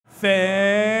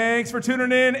Thanks for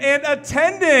tuning in and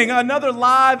attending another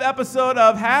live episode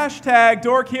of Hashtag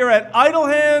Dork here at Idle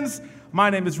Hands.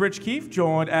 My name is Rich Keefe,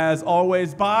 joined as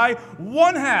always by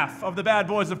one half of the Bad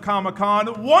Boys of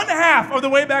Comic-Con, one half of the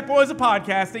Wayback Boys of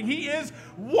Podcasting. He is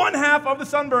one half of the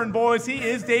Sunburn Boys. He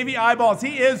is Davey Eyeballs.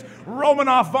 He is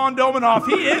Romanoff Von Domanoff.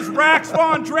 He is Rax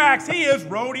Von Drax. He is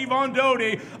Rhodey Von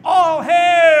Doty. All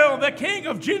hail the king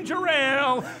of ginger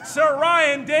ale, Sir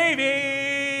Ryan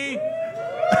Davey.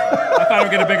 I thought I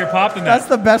would get a bigger pop than that. That's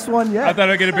the best one yet. I thought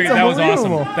I would get a bigger. That was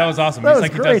awesome. That was awesome. That It's was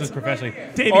like great. he does this professionally.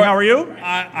 Davey, how are you?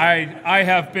 I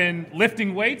have been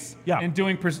lifting weights and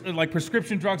doing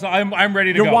prescription drugs. I'm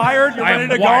ready to go. You're wired. You're ready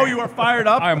to go. You are fired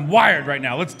up. I'm wired right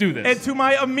now. Let's do this. And to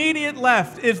my immediate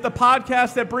left is the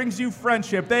podcast that brings you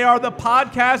friendship. They are the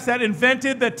podcast that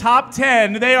invented the top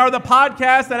 10. They are the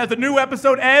podcast that has a new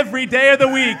episode every day of the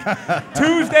week.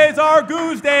 Tuesdays are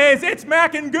Goose Days. It's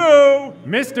Mac and Goo.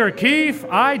 Mr. Keefe,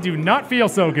 I do not feel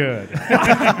so good.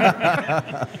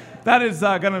 That is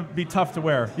going to be tough to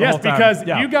wear. Yes, because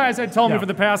you guys had told me for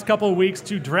the past couple of weeks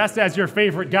to dress as your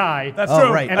favorite guy. That's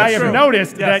true. Right. And I have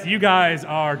noticed that you guys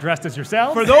are dressed as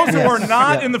yourself. For those who are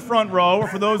not in the front row, or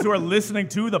for those who are listening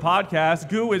to the podcast,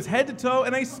 Goo is head to toe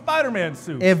in a Spider-Man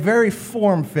suit. A very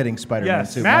form-fitting Spider-Man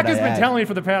suit. Mac might has I been add. telling me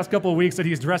for the past couple of weeks that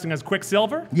he's dressing as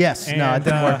Quicksilver. Yes, no, it And,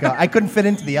 didn't work out. I couldn't fit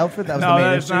into the outfit. That was No, the that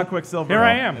main is issue. not Quicksilver. Here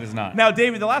I am. It is not. Now,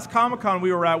 Davey, the last Comic-Con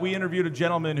we were at, we interviewed a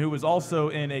gentleman who was also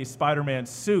in a Spider-Man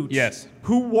suit. Yes.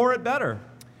 Who wore it better?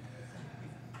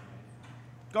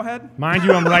 Go ahead. Mind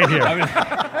you, I'm right here.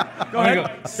 Go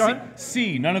ahead.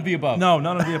 C, none of the above. No,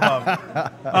 none of the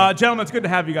above. Gentlemen, it's good to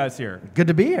have you guys here. Good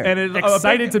to be here. And it's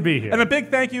Excited to be here. And a big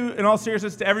thank you, in all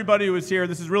seriousness, to everybody who is here.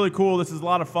 This is really cool. This is a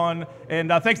lot of fun. And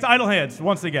thanks to Idle Hands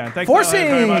once again. Thanks Force to Idle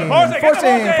Hands, team! everybody. Force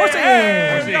team! Force Force team! team!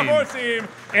 Hey, we got Force team!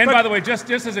 And But- by the way, just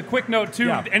as a quick note too,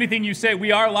 anything you say,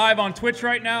 we are live on Twitch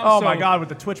right now. Oh so my God, with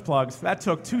the Twitch plugs. That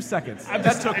took 2 seconds.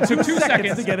 It took 2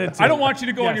 seconds to get into. I don't want you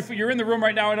to go on Yes. your. You're in the room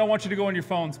right now. I don't want you to go on your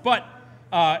phones. But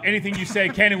anything you say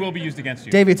can and will be used against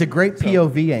you. Davey, it's a great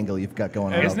POV angle you've got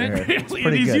going on Isn't over it? here. It's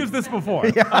pretty He's good. used this before.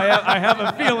 I have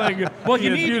a feeling he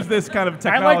has used this kind of I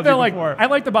technology like before. I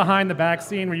like the behind the back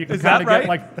scene where you can Is that kind of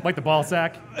right? get like the ball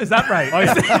sack. Is that right?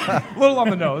 A little on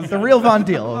the nose. The real Von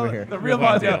Deal over here. The real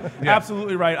Von Von Deal. Deal.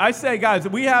 Absolutely right. I say, guys,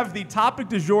 we have the topic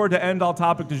du jour to end all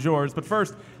topic du jours. But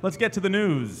first, let's get to the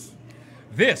news.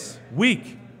 This.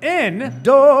 Week. In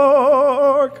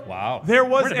Dork. Wow. There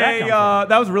was Where did that come from?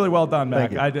 that was really well done,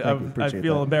 Mac. Thank you. I Thank you. Appreciate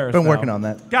feel that. embarrassed. Been now. working on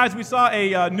that. Guys, we saw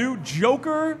a new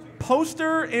Joker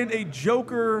poster and a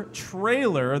Joker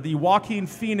trailer, the Joaquin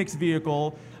Phoenix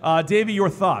vehicle. Davey,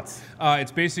 your thoughts?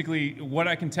 It's basically what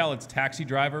I can tell. It's Taxi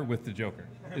Driver with the Joker.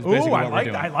 Is Ooh, basically I what we're like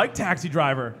doing. I like Taxi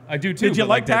Driver. I do too, Did you but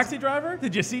like like that's- Taxi Driver?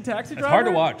 Did you see Taxi Driver? hard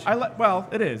to watch. Well,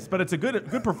 it is, but it's a good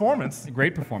performance.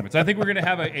 Great performance. I think we're going to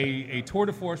have a tour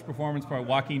de force performance by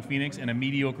Joaquin Phoenix and a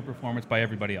mediocre performance by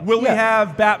everybody else. Will we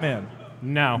have Batman?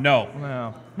 No.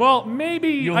 No. Well, maybe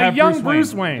You'll a have young Bruce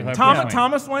Bruce Wayne. Wayne. You'll have Tom, Bruce Wayne.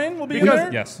 Thomas Wayne will be Because-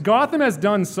 there? Yes. Gotham has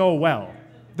done so well.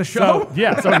 The show?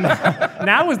 So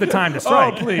now is the time to Oh,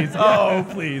 strike. please. Oh,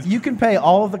 please. You can pay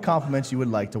all of the compliments you would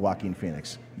like to Joaquin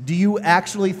Phoenix. Do you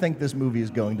actually think this movie is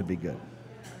going to be good?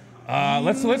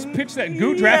 Let's pitch that.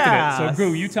 Goo drafted it. So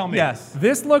Goo, you tell me. Yes.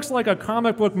 This looks like a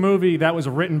comic book movie that was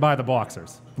written by the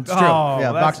Boxers. It's true. Oh,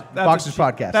 Yeah, that's Boxers a cheap-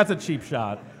 Podcast. That's a cheap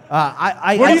shot.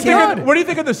 I What do you can't- think? What do you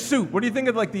think of the suit? What do you think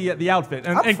of like the outfit?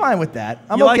 And, I'm fine with that.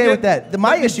 I'm you like okay it? with that.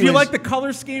 My issue Do you is like the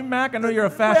color scheme, Mac? I know you're a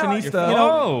fashionista.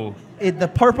 Oh. the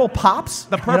purple pops.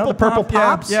 The purple the purple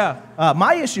pop, yeah, pops. yeah.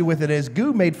 My issue with it is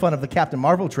Goo made fun of the Captain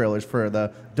Marvel trailers for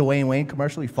the Dwayne Wayne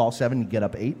commercial. You fall 7, you get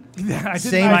up 8.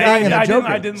 Same thing in the Joker.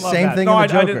 I didn't love Same that. thing no, in the I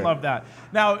Joker. didn't love that.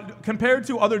 Now, compared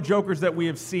to other Jokers that we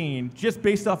have seen, just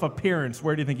based off appearance,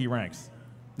 where do you think he ranks?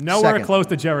 Nowhere Second. close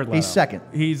to Jared Leto. He's second.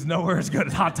 He's nowhere as good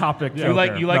as Hot Topic. You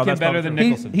like Joker. him that's better probably than true.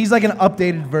 Nicholson. He's like an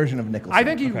updated version of Nicholson. I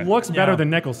think he looks better Yeah. than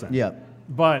Nicholson. Yeah.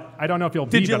 But I don't know if he'll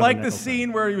be Did you better like than the Nicholson.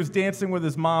 scene where he was dancing with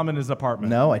his mom in his apartment?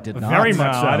 No, I did not. Very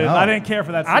much so. I didn't care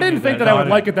for that scene. I didn't think either. that I No, would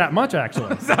didn't. like it that much,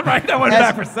 actually. Is that right? I went As-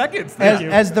 back for seconds. Thank you.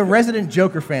 As the resident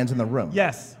Joker fans in the room,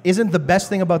 Yes. isn't the best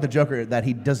thing about the Joker that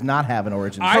he does not have an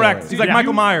origin story? Correct. He's like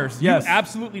Michael Myers. Yes. You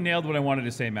absolutely nailed what I wanted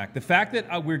to say, Mac. The fact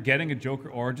that we're getting a Joker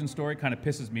origin story kind of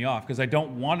pisses me off because I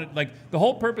don't want it. Like, the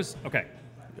whole purpose. Okay.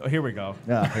 Oh, here we go.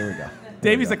 Yeah, here we go.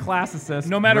 Davey's a classicist.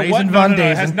 No matter Raisin what, Von it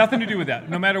Dazen. has nothing to do with that.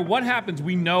 No matter what happens,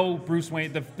 we know Bruce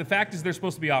Wayne. The fact is, they're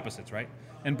supposed to be opposites, right?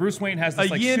 And Bruce Wayne has this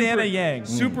A like yin super, and a yang.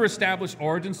 super established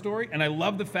origin story, and I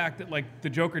love the fact that like the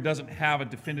Joker doesn't have a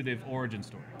definitive origin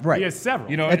story. Right. He has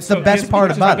several. You know, It's so the best this- part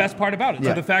which is about the it. best part about it. Yeah.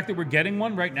 So the fact that we're getting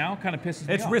one right now kind of pisses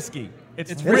me It's off. risky.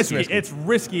 It's very risky. risky. It's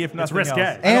risky if nothing risque. else.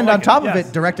 I don't And like on top Yes. of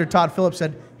it, director Todd Phillips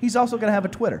said He's also going to have a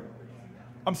Twitter.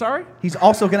 I'm sorry? He's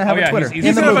also going to have a Twitter. He's He's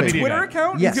in the going to have movie. a Twitter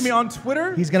account? Yes. He's going to be on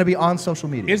Twitter? He's going to be on social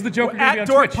media. Is the Joker gonna be At on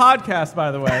Dork Twitch? Podcast, by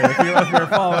the way, if you're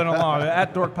following along.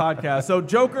 At Dork Podcast. So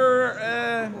Joker,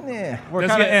 we're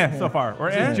Does kind he- of so far. We're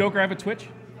Does Joker have a Twitch?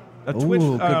 A Twitch.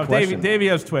 Ooh, good question. Davey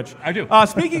has Twitch. I do.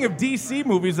 Speaking of DC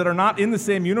movies that are not in the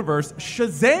same universe,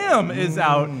 Shazam is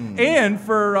out. And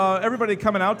for everybody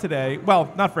coming out today,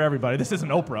 well, not for everybody. This isn't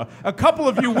Oprah. A couple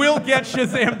of you will get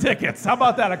Shazam tickets. How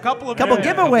about that? A couple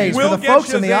giveaways will for the get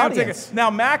folks in the Shazam audience. tickets. Now,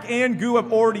 Mac and Goo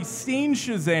have already seen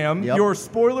Shazam. Yep. Your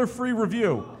spoiler-free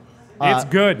review. It's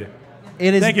good.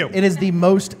 Thank you. It is the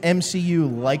most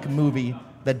MCU-like movie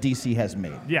that DC has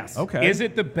made. Yes. Okay. Is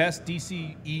it the best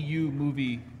DC EU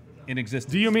movie in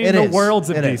existence? Do you mean It the is.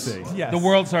 worlds of It DC? is. Yes. The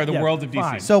worlds are the Yeah, world of DC.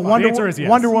 fine. So The Wonder answer is yes.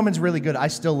 Woman's really good. I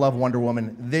still love Wonder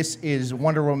Woman. This is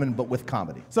Wonder Woman, but with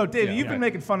comedy. So, Dave, Yeah, you've yeah. been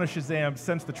making fun of Shazam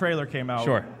since the trailer came out.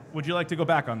 Sure. Would you like to go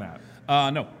back on that?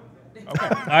 No.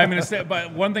 Okay. I'm going to say,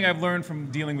 but one thing I've learned from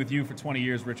dealing with you for 20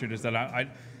 years, Richard, is that I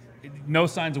no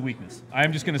signs of weakness.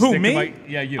 I'm just going to Who, stick me? to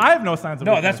my you. I have no signs of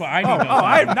No, weakness. that's why I need no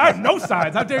I signs. have no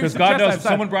signs. How dare you Because suggest God knows, I have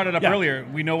someone signs? brought it up Yeah. earlier.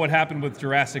 We know what happened with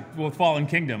Fallen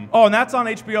Kingdom. Oh, and that's on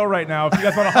HBO right now. If you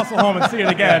guys want to hustle home and see it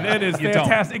again, it is You don't.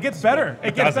 fantastic. It gets better.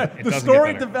 It gets doesn't. better. It The doesn't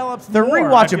story get better. develops The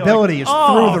more, I feel rewatchability is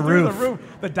Oh, through the roof.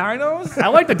 The dinos? I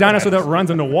like the dinosaur that runs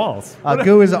into walls.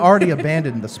 Goo has already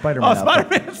abandoned the Spider-Man Oh, outfit.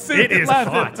 Spider-Man suit. It is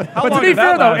hot. How But to long be did that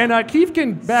fair, though, last? and Keith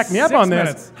can back me up 6 on this,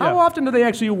 minutes. how Yeah. often do they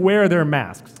actually wear their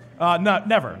masks?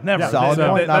 Never. Solid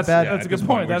point, not that's, bad. That's a At good this point.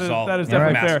 point, we're That is solid.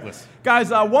 definitely Right. fair. Maskless.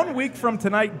 Guys, 1 week from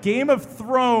tonight, Game of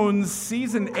Thrones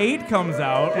Season 8 comes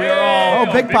out. We are all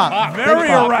Oh, big pop. very Big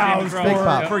pop. aroused Big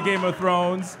pop. for Game of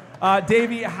Thrones.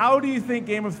 Davey, how do you think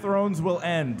Game of Thrones will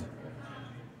end?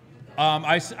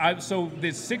 So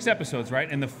there's 6 episodes, right?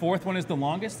 And the 4th one is the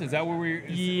longest? Is that where we're...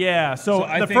 Yeah, So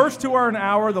I the think- first 2 are an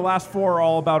hour, the last 4 are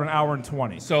all about an hour and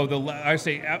 20. So I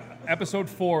say episode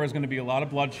 4 is going to be a lot of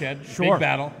bloodshed, Sure. big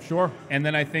battle. Sure. And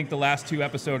then I think the last 2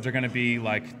 episodes are going to be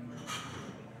like,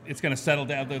 it's going to settle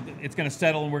down. It's going to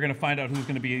settle, and we're going to find out who's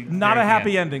going to be Not there a at the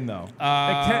happy end. ending, though.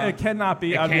 It cannot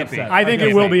be. it I'd be can't be. upset. I think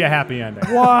Okay. it will be a happy ending.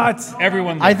 What?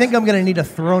 Everyone. I lives. think I'm going to need a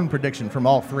throne prediction from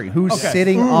all three. Who's Okay.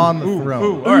 sitting on the throne?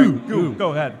 Ooh, all right,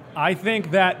 go ahead. I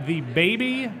think that the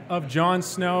baby of Jon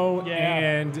Snow Yeah.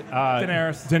 and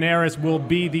Daenerys. Daenerys will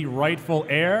be the rightful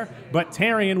heir, but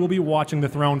Tyrion will be watching the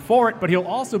throne for it, but he'll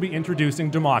also be introducing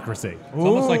democracy. It's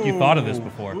almost like you thought of this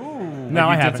before. No,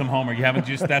 I you did haven't. some homework. You haven't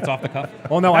just that's off the cuff.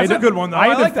 Well, no, That's I a good one, though. I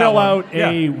had I like to that fill one. out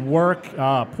a Yeah. work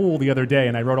pool the other day,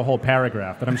 and I wrote a whole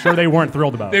paragraph that I'm sure they weren't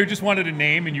thrilled about. They just wanted a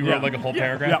name, and you Yeah. wrote like a whole Yeah.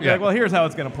 paragraph. You're like, well, here's how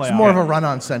it's going to play It's out. more of a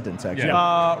run-on sentence, actually.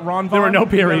 Yeah. Ron Vaughn. There were no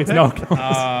periods, no.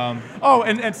 Oh,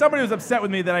 and somebody was upset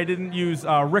with me that I didn't use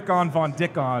Rickon Von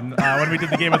Dickon when we did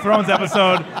the Game of Thrones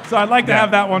episode. So I'd like to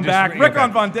have that one just back. okay.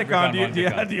 Rickon Von Dickon. Rickon Do you, Von do, you,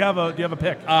 Dickon. do you have a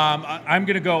pick? I'm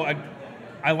gonna go.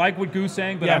 I like what Goo's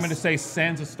saying, but Yes. I'm gonna say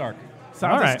Sansa Stark. Sansa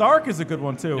all right. Stark is a good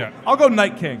one too. Yeah. I'll go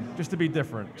Night King just to be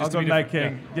different. I'll to go be Night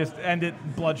different, King. Just end it,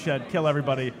 bloodshed, kill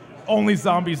everybody. Only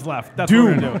zombies left. That's what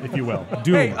we're Doom, gonna do. if you will.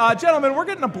 Doom. Hey, gentlemen, we're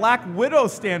getting a Black Widow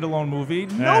standalone movie.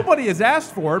 Nobody has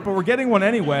asked for it, but we're getting one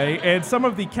anyway. And some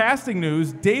of the casting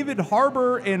news: David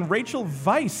Harbour and Rachel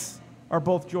Weisz are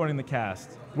both joining the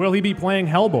cast. Will he be playing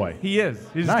Hellboy? He is.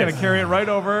 He's just Nice. going to carry it right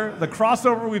over. The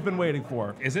crossover we've been waiting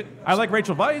for. Is it? I like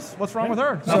Rachel Weisz. What's wrong with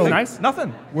her? So- Nothing. Nice.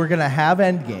 Nothing. We're going to have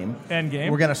Endgame. Endgame.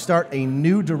 We're going to start a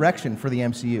new direction for the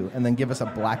MCU and then give us a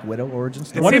Black Widow origin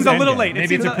story. It What seems is a little Endgame? late.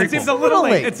 Maybe it's a It seems a prequel. little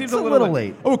late. late. It seems It's a little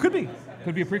late. Oh, it could be.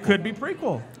 Could be a prequel. Could be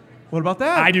prequel. What about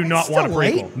that? I do not Still want a prequel.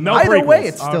 late. No Either prequels. way,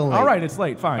 it's still late. All right, it's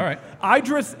late. Fine. All right.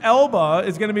 Idris Elba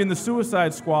is going to be in the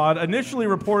Suicide Squad. Initially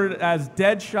reported as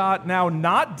Deadshot, now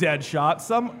not Deadshot,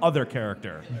 some other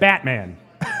character. Batman.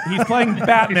 He's playing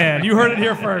Batman. You heard it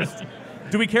here first.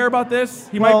 Do we care about this?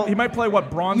 He Well, might play what,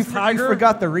 Bronze You Tiger?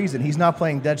 forgot the reason. He's not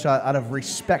playing Deadshot out of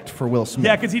respect for Will Smith.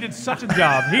 Yeah, because he did such a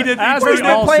job. He did. As he we turned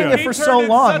all in- playing he it for turned so in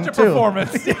long, Such a too.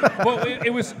 performance. Well,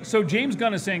 it was so James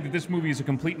Gunn is saying that this movie is a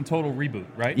complete and total reboot,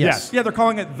 right? Yes. Yeah, they're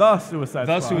calling it the Suicide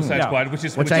The Squad. Suicide Yeah. Squad, which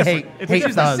Which I hate. It's Hate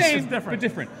just does. the same. Same, different. but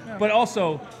different. But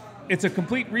also, it's a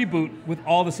complete reboot with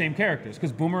all the same characters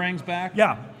because Boomerang's back.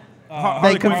 Yeah. They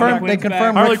Harley Quinn. confirmed. They Quinn's back.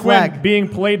 confirmed Harley Rick Quinn Flag, being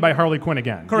played by Harley Quinn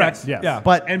again. Correct. Yes. Yeah.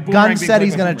 but And Gunn Boomerang said being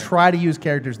he's played by going to Boomerang. try to use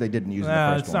characters they didn't use in the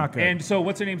first It's one. not good. And so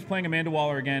what's her name's playing Amanda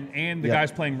Waller again, and the Yeah.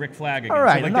 guy's playing Rick Flag again. All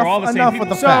right, so, like, enough- they're all the same enough people.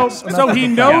 with the So, facts. so he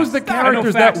knows Yeah. the characters I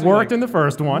know that facts, worked like- in the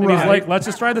first one, and he's Right. like, let's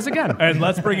just try this again. And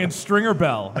let's bring in Stringer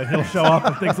Bell, and he'll show up,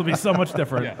 and things will be so much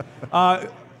different. Yeah.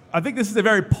 I think this is a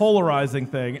very polarizing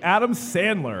thing. Adam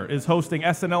Sandler is hosting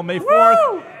SNL May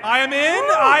 4th. I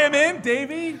am in.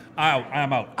 Davey?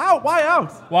 I'm out. Out. Why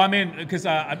out? Well, I'm in because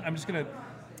I'm just gonna.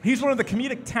 He's one of the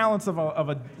comedic talents of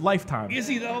a lifetime. Is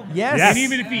he though? Yes. And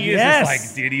even if he is, Yes. it's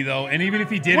like, did he though? And even if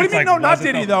he did, What do it's you mean? like, No, not was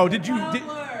it Diddy though.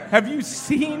 Have you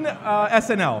seen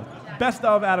SNL? Best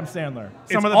of Adam Sandler. Some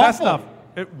It's of the best awful. stuff.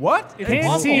 What?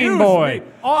 Canteen Boy,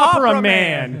 Opera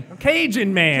Man,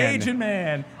 Cajun Man. Cajun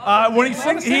Man. When he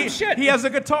sings, same shit. he has a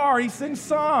guitar. He sings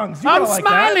songs. You I'm gotta like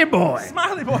Smiley that. Boy.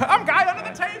 Smiley Boy. I'm guy under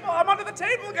the table. I'm under the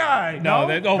table guy. No,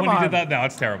 Come when he on. did that, no,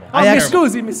 it's terrible. I Miss actually-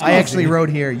 Scusi, Miss I Scusi. actually wrote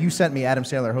here. You sent me Adam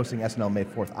Sandler hosting SNL May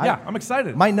 4th. Yeah, I'm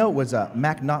excited. My note was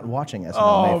Mac not watching SNL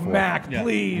Oh, May 4th. Mac, Yeah.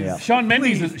 please. Yeah. Shawn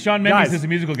Mendes Guys, is a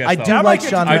musical guest. I though. do That like might get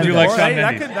Shawn you I Mendes. do like right? Shawn That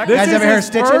Mendes. could- that This Guys could- is ever hear his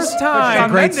Stitches? first time. Shawn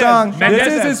Great Mendes. song. Mendes This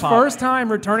is has his pop. first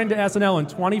time returning to SNL in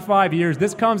 25 years.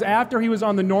 This comes after he was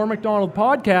on the Norm Macdonald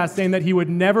podcast saying that he would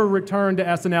never return to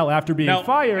SNL after being Now,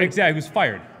 fired. Exactly, he was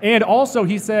fired. And also,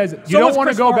 he says, you So don't was want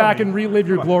to Chris go back Farley. and relive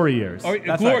your glory years. Oh,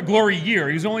 That's right. glory year.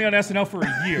 He was only on SNL for a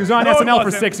year. He was on No, SNL it for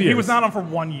wasn't. 6 years. He was not on for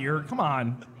 1 year. Come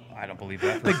on. I don't believe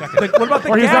that for a second. What about the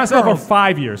Or he was on Gap SNL for Girls?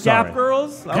 5 years. Sorry. Gap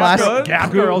Girls? That Classic. was good.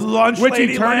 Gap Girls, Lunch which he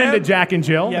Lady turned Land. into Jack and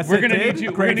Jill. Yes, We're it gonna did. need you.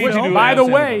 We're Great gonna need you film. to do By Adam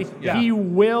the Sandler way, voice. Yeah. he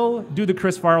will do the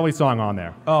Chris Farley song on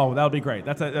there. Oh, that would be great.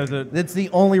 That's a It's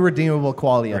the only redeemable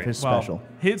quality of Great. his well, special.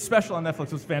 His special on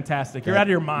Netflix was fantastic. You're Yeah. out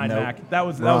of your mind, Nope. Mac. That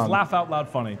was Wrong. laugh out loud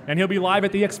funny. And he'll be live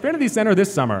at the Xfinity Center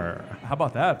this summer. How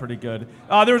about that? Pretty good.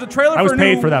 There was a trailer. I was for a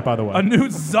paid new- for that, by the way. A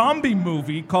new zombie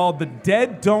movie called The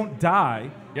Dead Don't Die.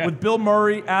 Yeah. With Bill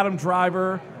Murray, Adam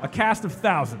Driver, a cast of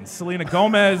thousands. Selena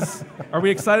Gomez. Are we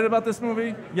excited about this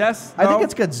movie? Yes? I think No?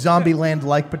 it's got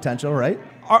Zombieland-like potential, right?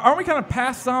 Aren't we kind of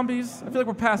past zombies? I feel like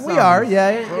we're past We zombies. are,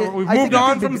 yeah. We've I think moved it on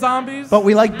could be from good. zombies. But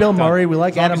we like Bill Murray. We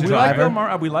like Adam Zombies we are like Driver. Bill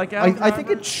Murray. We like Adam I think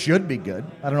Driver. it should be good.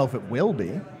 I don't know if it will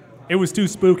be. It was too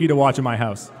spooky to watch in my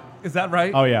house. Is that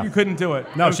right? Oh, yeah. You couldn't do it.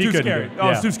 No, It was she too couldn't scary. do it. Oh,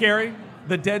 it's Yeah. too scary?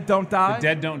 The Dead Don't Die?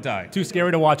 Dead don't die. Too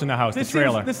scary to watch in the house, This the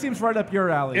trailer. seems right up your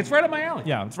alley. It's right up my alley.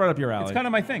 Yeah, it's right up your alley. It's kind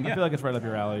of my thing. I Yeah. feel like it's right up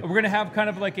your alley. We're gonna have kind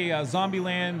of like a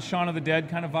Zombieland, Shaun of the Dead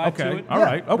kind of vibe to Okay. it. All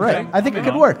right. Okay. Right. I think it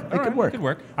could work. It could work. Could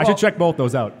work. I should check both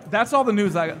those out. That's all the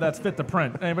news that's fit to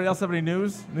print. Anybody else have any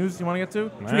news? News you want to get to?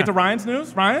 Should we Nah. get to Ryan's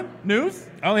news? Ryan? News?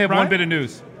 I only have Ryan? one bit of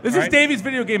news. This all is right? Davey's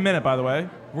Video Game Minute, by the way.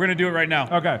 We're gonna do it right now.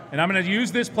 Okay. And I'm gonna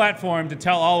use this platform to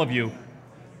tell all of you,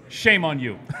 shame on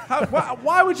you.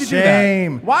 Why would you do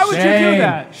Shame. that? Why would you do Shame.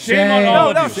 that? Shame on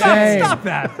all No, of you. Shame. stop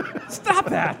that. Stop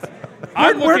that.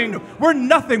 I'm we're, looking. we're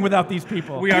nothing without these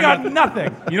people. We are nothing.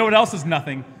 nothing. You know what else is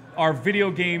nothing? Our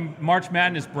video game March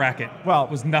Madness bracket. Well-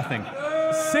 was nothing.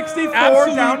 64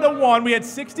 Absolute- down to 1. We had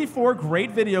 64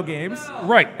 great video games.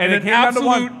 Right. And it an came down to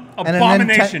absolute one. And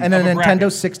abomination. and a of a Nintendo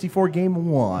bracket. 64 game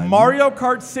one. Mario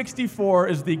Kart 64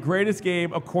 is the greatest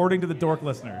game according to the Dork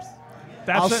listeners.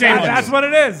 I'll That's, say it. that. That's what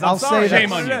it is. I'm I'll sorry. say that. That's Shame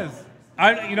what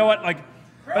on it you. is. You know what? Like,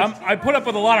 I put up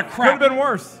with a lot of Could crap. have been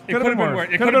worse. It could have been worse.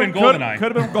 It could have been Could GoldenEye.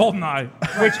 have been GoldenEye.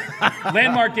 Which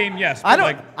landmark game? Yes. I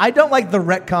but don't. I don't like the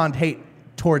retconned hate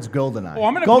towards GoldenEye. Oh,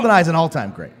 I'm gonna GoldenEye is an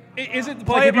all-time great. Is it?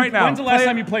 Play like, it have you- right now. When's the last Play it-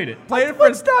 time you played it? Play it for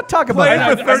Let's not talk about Play it that.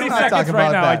 for 30 Let's not seconds talk right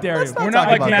about now. I that. dare you. Let's not We're talk not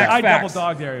like about Max that. I double Facts.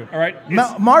 dog dare you. All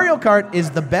right. Mario Kart is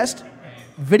the best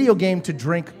video game to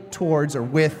drink towards or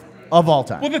with of all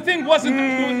time. Well, the thing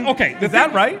wasn't. Okay. Is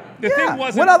that right? The Yeah. thing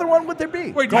wasn't. What other one would there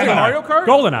be? Wait, did you say GoldenEye. Mario Kart?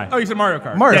 GoldenEye. Oh, you said Mario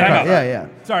Kart. Mario Yeah, Kart. I know. Yeah.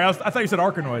 Sorry, I thought you said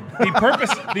Arkanoid.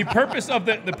 The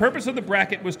purpose of the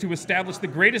bracket was to establish the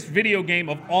greatest video game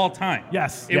of all time.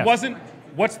 Yes. It Yes. wasn't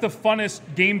what's the funnest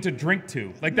game to drink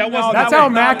to. Like that wasn't. That's that how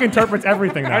was Mac not- interprets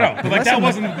everything now. I know. But like that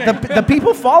wasn't the thing. The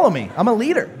people follow me. I'm a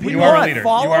leader. You are a leader.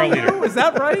 Follow You are a leader. you? Is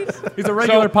that right? He's a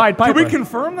regular So, Pied Piper. Did we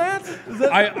confirm that? Is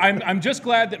that I'm just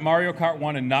glad that Mario Kart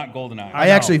won and not GoldenEye. I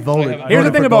actually voted. Here's Here's the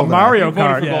voted thing for about GoldenEye. Mario You voted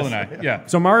Kart. for Yes. GoldenEye. Yeah.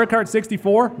 So Mario Kart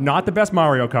 64, not the best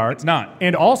Mario Kart. It's not.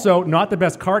 And also not the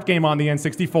best kart game on the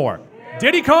N64.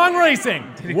 Diddy Kong Racing.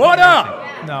 Diddy What Kong up?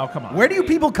 No, come on. Where do you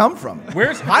people come from?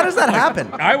 How does that happen?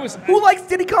 Who likes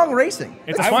Diddy Kong Racing?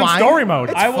 It's a fun story mode.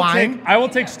 It's I will fine. I will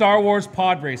take Star Wars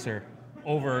Pod Racer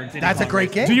over. Diddy That's a Kong great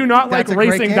Racing. game. Do you not like That's a great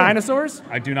racing game. dinosaurs?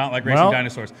 I do not like racing Well,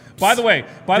 dinosaurs. By the way,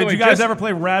 Did you guys just- ever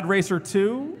play Rad Racer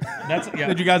 2? That's yeah.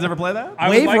 Did you guys ever play that? I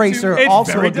would Wave like to- Racer, It's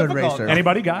also very a good difficult. racer.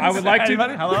 Anybody, guys? I would like to.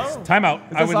 Anybody? Hello? Time out.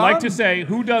 I this would like on? to say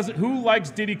who likes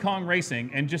Diddy Kong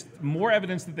Racing, and just more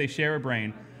evidence that they share a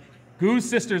brain. Goo's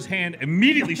sister's hand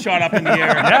immediately shot up in the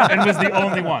air and was the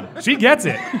only one. She gets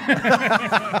it.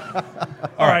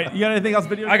 All right, you got anything else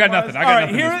video I got game-wise? nothing. I got All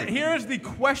right, nothing this week. here's the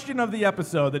question of the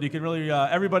episode that you can really,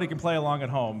 everybody can play along at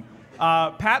home.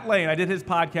 Pat Lane, I did his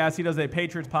podcast. He does a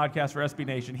Patriots podcast for SB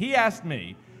Nation. He asked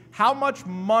me, how much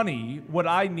money would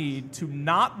I need to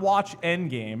not watch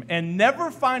Endgame and never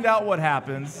find out what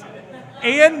happens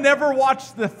and never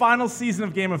watched the final season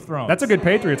of Game of Thrones. That's a good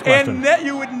Patriots question. And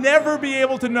you would never be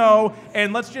able to know.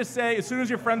 And let's just say, as soon as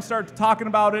your friends start talking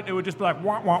about it, it would just be like,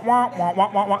 wah, wah, wah, wah,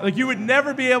 wah, wah, wah. Like, you would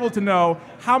never be able to know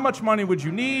how much money would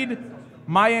you need.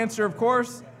 My answer, of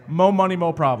course, mo money,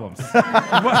 mo problems. So,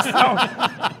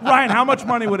 Ryan, how much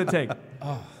money would it take?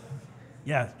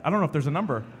 Yeah, I don't know if there's a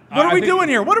number. What are we doing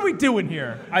here? What are we doing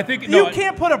here? I think you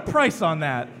can't put a price on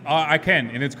that. I can,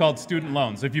 and it's called student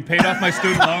loans. If you paid off my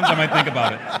student loans, I might think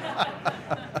about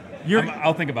it.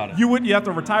 I'll think about it. You have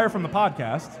to retire from the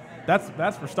podcast. That's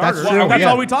for starters. That's true, That's yeah.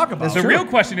 all we talk about. The real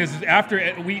question is after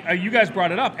you guys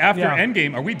brought it up, after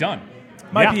Endgame, are we done?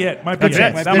 Might be it. Might be Good it.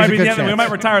 chance. That might be There's the a good end. We chance.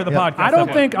 might retire the podcast. I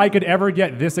don't think I could ever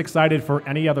get this excited for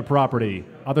any other property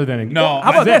other than No.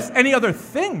 How about That's this? Any other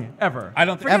thing ever? I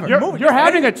don't think Forget ever. movie. You're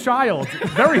having a child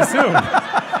very soon.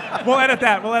 We'll edit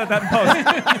that. We'll edit that in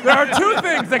post. There are two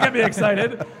things that get me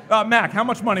excited. Mac, how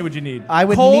much money would you need? I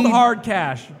would cold need- hard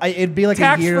cash. It'd be like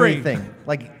Tax a yearly free. thing.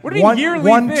 Like What do you mean yearly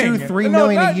one, thing? 2, 3 No,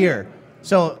 million not- a year.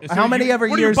 So how many ever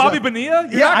What are you, years? Bobby Bonilla?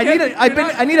 You're Yeah, not I need getting- a you're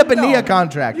not- I need a Bonilla No.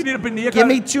 contract. You need a Bonilla Give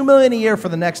me contract. $2 million a year for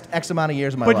the next X amount of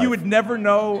years of my life. But you would never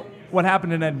know what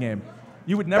happened in Endgame.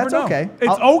 You would never That's know. okay. It's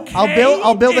okay.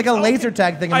 I'll build like It's a laser okay.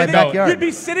 tag thing in I my think backyard. You'd be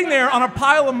sitting there on a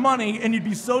pile of money and you'd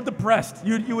be so depressed.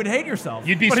 You would hate yourself.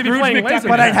 You'd be But if Scrooge you're playing McDuck. laser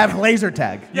But tag. I'd have laser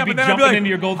tag. Yeah, be but then I'd jumping be like, into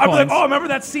your gold I'd be like, coins. oh, remember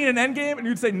that scene in Endgame? And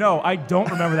you'd say, no, I don't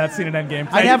remember that scene in Endgame.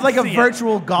 I'd have like a See it.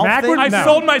 virtual golf Mac thing. would- I No.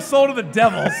 sold my soul to the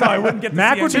devil so I wouldn't get to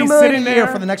Mac see would it. be 2 million sitting a year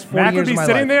there for the next 40 Mac years would be of my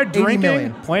sitting life. there 80 drinking,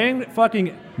 million. playing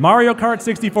fucking Mario Kart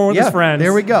 64 with Yeah, his friends.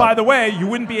 there we go. By the way, you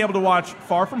wouldn't be able to watch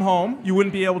Far From Home. You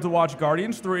wouldn't be able to watch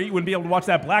Guardians 3. You wouldn't be able to watch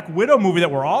that Black Widow movie that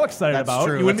we're all excited That's about.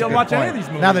 true. You wouldn't be That's able a to good watch any of point. these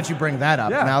movies. Now that you bring that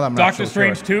up, Yeah. now I'm not Doctor so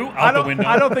sure. Strange 2 I out the don't, window.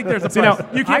 I don't think there's a See, price. now,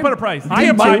 You can't I'm- put a price.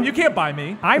 I'm You can't buy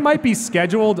me. I might be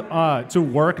scheduled to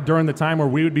work during the time where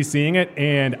we would be seeing it,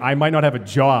 and I might not have a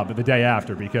job the day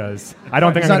after because I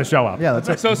don't think I'm going to show up. Yeah, that's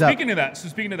it. So He's up. speaking of that,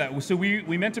 so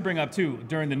we meant to bring up too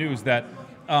during the news that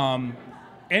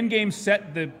Endgame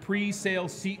set the pre-sale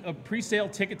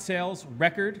ticket sales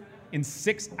record in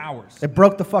 6 hours. It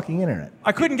broke the fucking internet.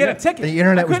 I couldn't get Yeah. a ticket. The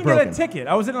internet I was couldn't get a broken. ticket.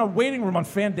 I was in a waiting room on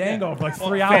Fandango for like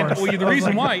 3 Fan- hours. Well, the I was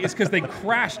reason like- why is because they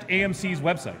crashed AMC's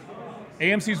website.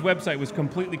 AMC's website was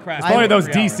completely crashed. Probably for those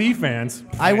 3 hours. DC fans.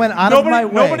 I went out of my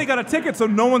way. Nobody got a ticket, so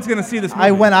no one's going to see this movie.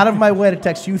 I went out of my way to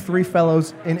text you three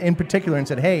fellows in particular and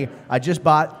said, hey, I just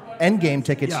bought Endgame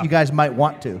tickets. Yeah. You guys might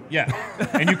want to. Yeah,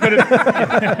 and you could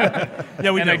have. Yeah,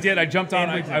 we and do. I did. I jumped on.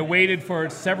 And we did. I waited for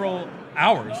several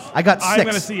hours. I got I'm 6.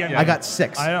 gonna see Endgame. I got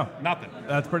 6. I know. Nothing.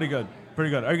 That's pretty good.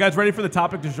 Pretty good. Are you guys ready for the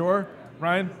topic du jour,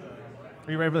 Ryan?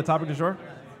 Are you ready for the topic du jour?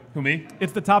 Who, me?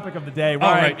 It's the topic of the day, Oh,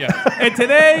 Ryan. right, yeah. And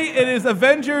today it is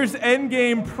Avengers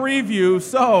Endgame preview.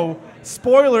 So,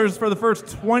 spoilers for the first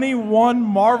 21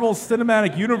 Marvel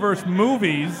Cinematic Universe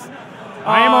movies.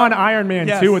 I am on Iron Man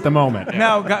yes. 2 at the moment.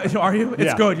 Now, guys, are you? It's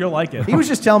Yeah. good. You'll like it. He was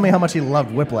just telling me how much he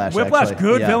loved Whiplash. Whiplash, actually.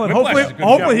 good Yeah. villain. Whiplash Hopefully, is a good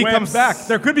hopefully he villain. comes back.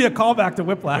 There could be a callback to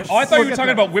Whiplash. Oh, I thought you We'll were get talking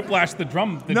there. about Whiplash, the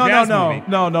movie.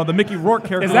 No. The Mickey Rourke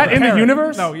character. Is that the in the parent.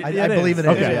 universe? No, I believe it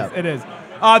is, It yeah. It is.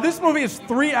 This movie is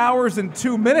 3 hours and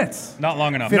 2 minutes Not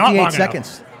long enough. 58 long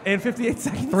seconds. and 58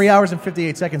 seconds. 3 hours and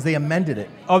 58 seconds. They amended it.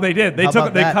 Oh, they did. They How took.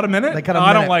 about They that? cut a minute. They cut a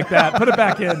I don't minute. like that. Put it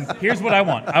back in. Here's what I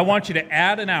want. I want you to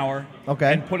add an hour.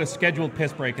 Okay. And put a scheduled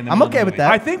piss break in the I'm middle of okay the with movie.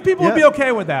 that. I think people would be Yeah.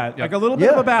 okay with that. Yeah. Like a little bit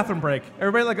Yeah. of a bathroom break.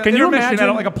 Everybody like an Can you intermission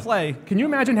imagine- like a play. Can you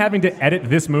imagine having to edit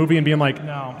this movie and being like,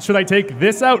 No. should I take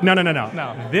this out? No.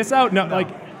 No. This out? No. Like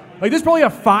there's probably a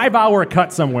 5-hour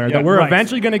cut somewhere Yeah, that we're right.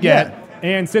 eventually going to get Yeah.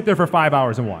 and sit there for 5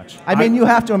 hours and watch. I mean, you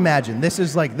have to imagine this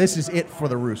is it for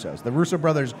the Russos. The Russo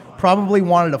brothers probably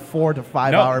wanted a 4 to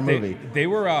 5 hour movie. They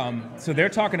were so they're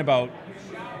talking about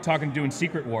doing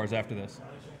Secret Wars after this.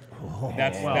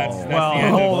 That's the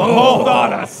end. Hold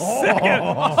on a second.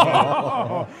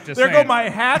 Just There go saying. my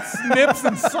hats, nips,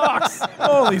 and socks.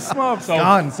 Holy smokes.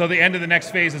 Gone. So the end of the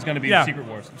next phase is going to be Yeah. Secret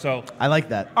Wars. So I like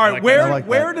that. All right, like where that. I like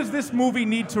where that. does this movie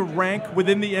need to rank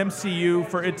within the MCU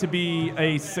for it to be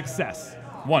a success?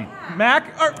 1.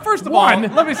 Mac, first of One.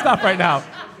 all, let me stop right now.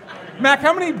 Mac,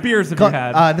 how many beers have you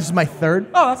had? This is my third.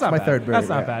 Oh, that's not my bad. third beer. That's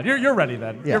not yeah. bad. You're ready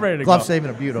then. Yeah. You're ready to Glove go. saving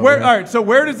a beaut over Where, here. all right, so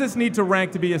where does this need to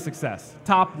rank to be a success?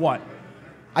 Top what?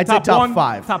 I'd Top say top one,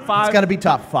 5. top 5? It's got to be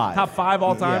top 5. Top 5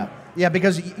 all time? Yeah,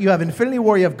 because you have Infinity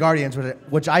War, you have Guardians,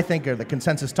 which I think are the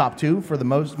consensus top 2 for the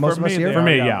most of me, us here. they For are,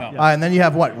 me, yeah. yeah. And then you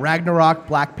have what? Ragnarok,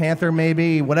 Black Panther,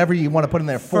 maybe whatever you want to put in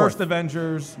there. First Fourth.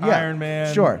 Avengers, Yeah, Iron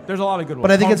Man. sure. There's a lot of good ones.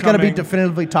 But I think it's going to be Homecoming.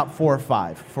 definitively top 4 or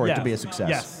 5 for it Yes. to be a success.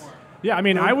 Yes. Yeah, I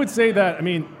mean, I would say that,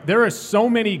 there are so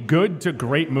many good to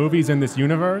great movies in this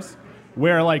universe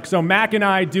where, so Mac and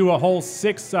I do a whole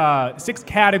six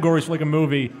categories for, a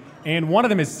movie, and one of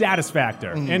them is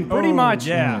Satisfactor. And pretty much,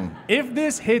 if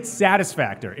this hits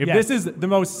Satisfactor, if this is the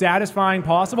most satisfying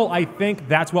possible, I think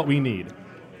that's what we need.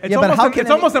 It's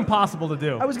almost impossible to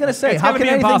do. I was going to say, how can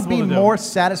anything be more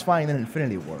satisfying than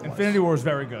Infinity War was? Infinity War is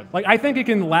very good. Like, I think it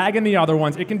can lag in the other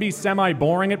ones. It can be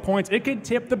semi-boring at points. It could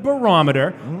tip the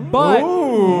barometer. But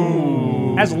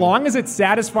as long as it's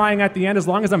satisfying at the end, as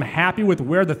long as I'm happy with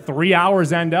where the 3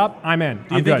 hours end up, I'm in.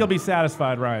 Do you think you'll be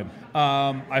satisfied, Ryan?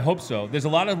 I hope so. There's a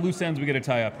lot of loose ends we got to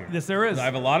tie up here. Yes, there is. I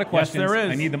have a lot of questions. Yes, there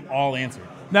is. I need them all answered.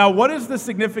 Now, what is the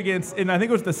significance? And I think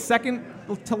it was the second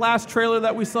to last trailer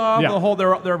that we saw.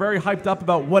 Yeah. They're very hyped up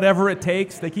about whatever it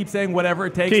takes. They keep saying whatever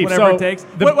it takes, Keith, whatever so it takes.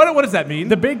 What does that mean?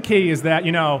 The big key is that,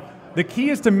 the key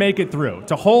is to make it through,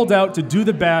 to hold out, to do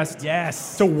the best.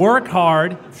 Yes. To work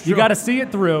hard. Sure. You got to see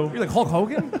it through. You're like Hulk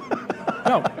Hogan?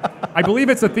 No. I believe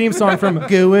it's a theme song from...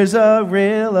 Goo is a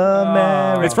real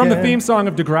American. It's from the theme song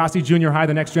of Degrassi Junior High,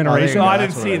 The Next Generation. I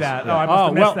didn't see that. Oh, I must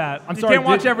have missed that. I'm sorry. You can't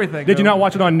watch everything. Did you not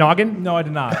watch it on Noggin? No, I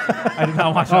did not. I did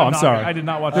not watch it Oh, on I'm Noggin. sorry. I did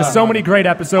not watch it There's on so Noggin. many great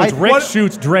episodes. Rick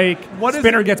shoots Drake.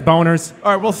 Spinner gets boners.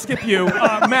 All right, we'll skip you.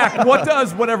 Mac, what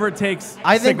does whatever it takes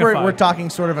I think signify? we're talking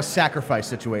sort of a sacrifice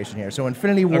situation here. So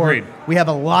Infinity War, Agreed. we have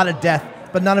a lot of death,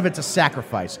 but none of it's a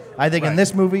sacrifice. I think in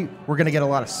this movie, we're going to get a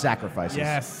lot of sacrifices.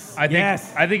 Yes.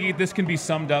 I think this can be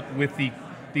summed up with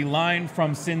the line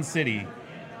from Sin City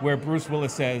where Bruce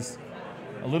Willis says,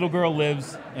 "A little girl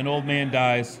lives, an old man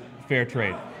dies, fair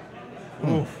trade."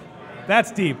 Oof.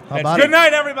 That's deep. about Good it?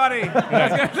 night, everybody.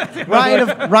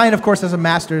 Ryan, of course, has a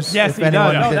master's. Yes, if he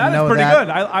anyone does. didn't That know is pretty that. good.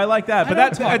 I like that.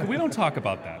 But We don't talk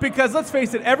about that. because let's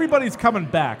face it, everybody's coming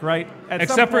back, right? At some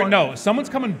Except for, point- no, someone's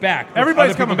coming back.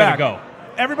 Everybody's Other people coming back. gotta go.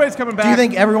 Everybody's coming back. Do you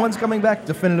think everyone's coming back?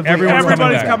 Definitively, Everyone's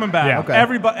everybody's coming coming back? Yeah. Okay.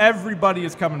 Everybody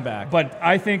is coming back. But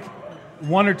I think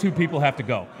one or two people have to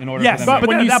go in order Yes, for them But to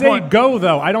when at you that say point- go,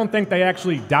 though, I don't think they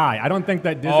actually die. I don't think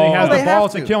that Disney Oh. has Well, the they have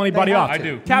balls to to. kill anybody They have off. I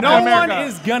do. Captain No America. one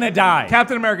is going to die.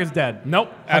 Captain America's dead.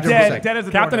 Nope. Dead. 100%. Dead as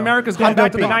a Captain doornail. America's going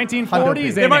back to the 100%.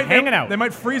 1940s They and might hanging out. They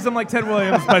might freeze him like Ted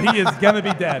Williams, but he is gonna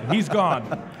be dead. He's gone.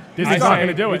 Disney's He's not gone. going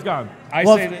to do it. He's gone. I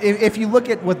Well, say that if you look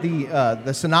at what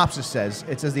the synopsis says,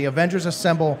 it says the Avengers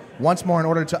assemble once more in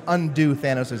order to undo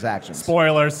Thanos' actions.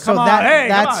 Spoilers. So Come on, that, hey,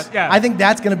 come that's, on, yeah. I think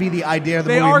that's going to be the idea of the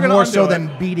They are movie, gonna more undo so it. than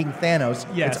beating Thanos.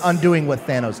 Yes. It's undoing what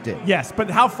Thanos did. Yes, but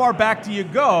how far back do you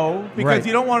go? Because Right.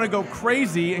 you don't want to go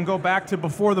crazy and go back to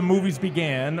before the movies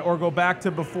began, or go back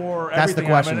to before That's the everything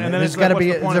question. happened. And then There's it's got to like, be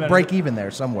what's the point there's a of break it? even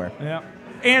there somewhere. Yeah.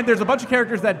 And there's a bunch of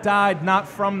characters that died not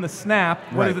from the snap.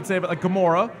 What Right. does it say about like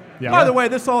Gamora? Yeah. By the way,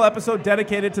 this whole episode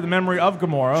dedicated to the memory of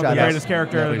Gamora, Shout the out. greatest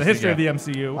character in the Yes. history Yeah. of the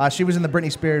MCU. She was in the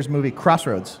Britney Spears movie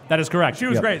Crossroads. That is correct. She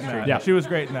was Yep. great in that. Yeah. She was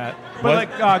great in that. But What?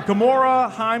 like Gamora,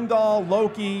 Heimdall,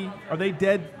 Loki, are they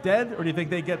dead, or do you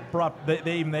think they get brought?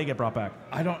 They get brought back?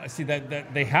 I don't see that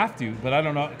they have to, but I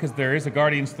don't know because there is a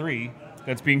Guardians 3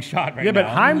 that's being shot right Yeah, now. but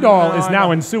Heimdall No, is I now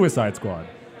know. in Suicide Squad.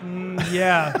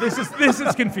 Yeah, this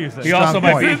is confusing. He also Strong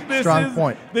might point. be. Strong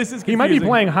point. This is confusing. He might be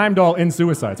playing Heimdall in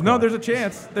Suicide Squad. No, there's a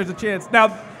chance. There's a chance.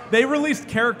 Now, they released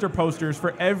character posters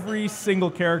for every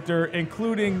single character,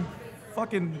 including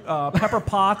fucking Pepper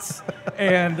Potts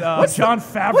and John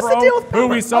Favreau. What's the deal with who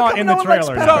we Pepper? saw How come in no the one likes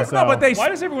trailers. Pepper? No, but they. Why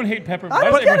does everyone hate Pepper? I Why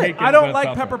don't does everyone get hate it. I don't Gwyneth like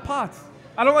Paltrow? Pepper Potts.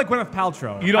 I don't like Gwyneth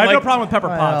Paltrow. You don't I have no like- problem with Pepper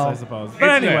Potts, Well, I suppose.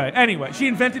 But it's there. anyway, she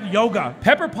invented yoga.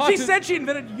 Pepper Potts She is- said she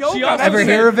invented yoga. She also That's Ever an-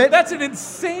 hear of it? That's an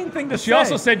insane thing to say. She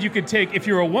also said you could take, if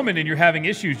you're a woman and you're having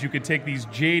issues, you could take these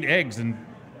jade eggs and,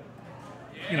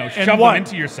 shove what? them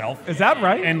into yourself. Is that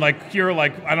right? And cure, I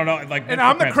don't know, like. And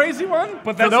I'm the cancer. crazy one?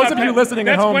 But For that's those not of you Pep- listening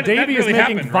at that's home, when- that Davey is really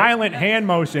making happened, right? violent hand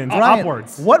motions Ryan,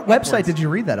 upwards. what website did you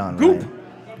read that on? Goop. Ryan?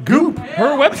 Goop.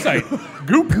 Her website.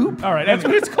 Goop. All right. That's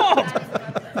what it's called.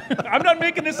 I'm not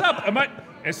making this up.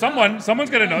 Someone's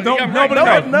gonna know. No, Yeah, I'm nobody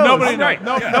right. knows. knows. Nobody I'm knows. right.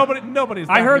 No, Yeah. nobody's.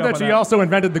 I heard backing that up on she also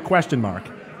invented the question mark.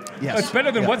 Yes. It's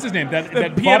better than what's his name? That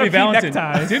piano Bobby key Valentin.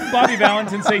 necktie. Didn't Bobby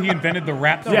Valentin say he invented the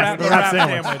rap? Yes, The the wrap wrap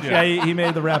sandwich. sandwich. Yeah, he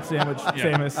made the wrap sandwich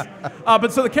famous.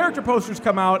 But so the character posters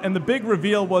come out, and the big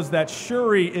reveal was that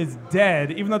Shuri is dead,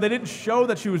 even though they didn't show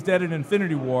that she was dead in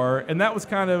Infinity War, and that was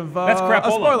kind of That's a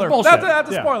crapola. spoiler. Bullshit.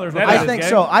 That's a Yeah. spoiler. is what That that I is, think gang.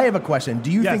 so. I have a question.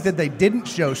 Do you Yes. think that they didn't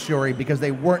show Shuri because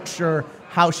they weren't sure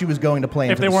how she was going to play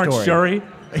If into they the weren't story? Shuri.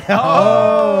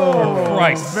 For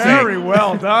Christ's Very sake.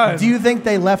 well done. Do you think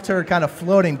they left her kind of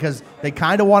floating because they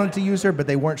kind of wanted to use her, but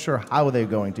they weren't sure how they were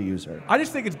going to use her? I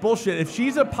just think it's bullshit. If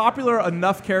she's a popular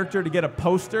enough character to get a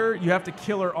poster, you have to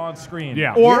kill her on screen.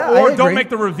 Yeah. Or, Yeah, I or agree. don't make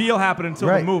the reveal happen until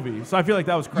Right. the movie. So I feel like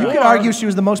that was You crap. could argue she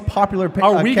was the most popular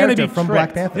Are we gonna character be from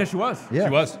Black tricked? Panther. Yeah, she was. Yeah. She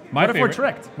was my What if we're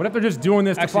favorite. tricked? What if they're just doing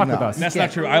this to Actually, fuck with no. us? That's You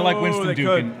not true. I like Winston they Duke.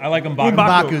 could. And I like M'Baku.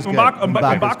 M'Baku's good.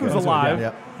 M'Baku's M'Baku's alive.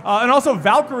 good. And also,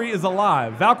 Valkyrie is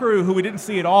alive. Valkyrie, who we didn't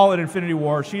see at all in Infinity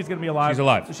War, she's going to be alive. She's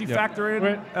alive. Does she Yep. factor in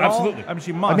Right. at Absolutely. all? I mean,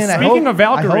 she must. I mean, Speaking of I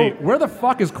Valkyrie, hope. where the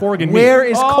fuck is Korg and Where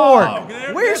Meek? is Oh,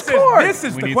 Korg? Where's Korg? This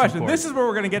is We the need question. some Korg. This is where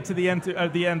we're going to get to the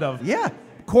end of. Yeah.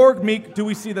 Korg, Meek, do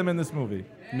we see them in this movie?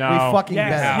 No. We fucking Yes.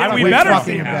 better. Yeah, we we better fucking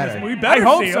see him. better. We I better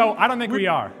hope see so. him. I don't think we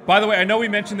are. By the way, I know we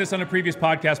mentioned this on a previous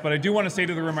podcast, but I do want to say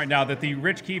to the room right now that the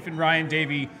Rich Keefe and Ryan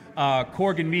Davey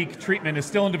Korg and Meek treatment is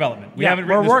still in development. We haven't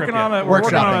we're written the working script on yet. it. We're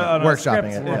working on Workshopping. a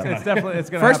Workshopping script. it, yeah. It's definitely it's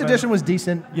going to First happen. edition was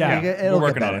decent. Yeah. It'll We're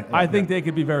get working on better. it. I think they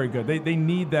could be very good. They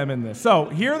need them in this. So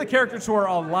here are the characters who are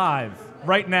alive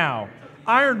right now.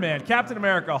 Iron Man, Captain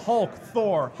America, Hulk,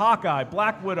 Thor, Hawkeye,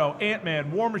 Black Widow,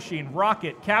 Ant-Man, War Machine,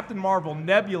 Rocket, Captain Marvel,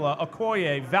 Nebula,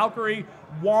 Okoye, Valkyrie,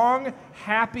 Wong,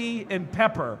 Happy, and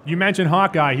Pepper. You mentioned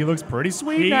Hawkeye. He looks pretty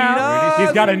sweet He now. does.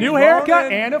 He's got a new He's haircut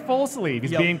growing. and a full sleeve.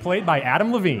 He's Yep. being played by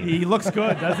Adam Levine. He looks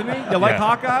good, doesn't he? You like Yeah.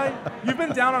 Hawkeye? You've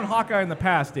been down on Hawkeye in the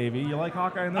past, Davey. You like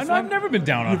Hawkeye in this one? I've never been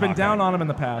down on You've been Hawkeye. down on him in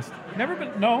the past. Never been.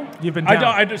 No. You've been I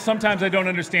down. don't, sometimes I don't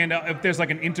understand if there's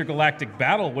like an intergalactic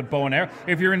battle with bow and arrow.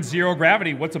 If you're in zero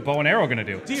gravity, what's a bow and arrow going to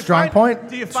do? Do you Strong find, point.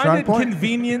 Do you Strong find it point.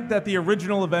 convenient that the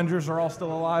original Avengers are all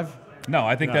still alive? No,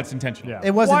 I think that's intentional. Yeah. It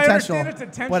was Well, I intentional, understand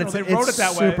it's intentional. but it's, they wrote it's it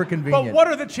that way. super convenient. But what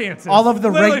are the chances? all of the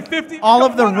Literally 50. all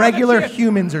of the what are regular chances?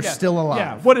 humans are Yeah. still alive.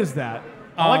 Yeah. What is that?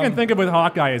 All I can think of with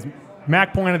Hawkeye is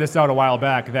Mac pointed this out a while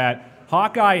back that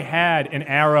Hawkeye had an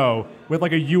arrow with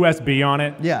like a USB on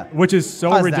it. Yeah. Which is so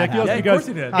How's that ridiculous happen? Yeah, of because course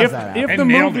he did. How's if, that if happen? the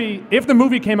And nailed movie if the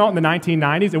movie came out in the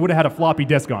 1990s, it would have had a floppy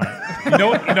disk on it. You know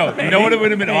what? You know what? It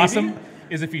would have been awesome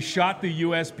is if he shot the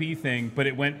USB thing, but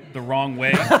it went the wrong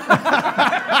way,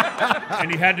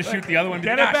 and he had to shoot the other one.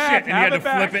 Get ah, it back, shit, and he have had to it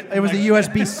back. flip it. It was a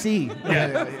USB-C.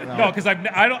 Yeah. No, because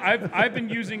I've been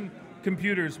using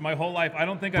computers my whole life. I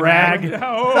don't think Brag. I've ever,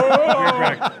 Oh,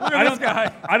 brag. at this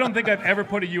guy. I don't think I've ever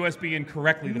put a USB in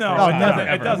correctly the No, first it time. doesn't.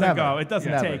 ever. It doesn't Never. go. It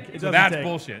doesn't Never. take. It So doesn't that's take.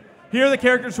 bullshit. Here are the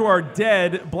characters who are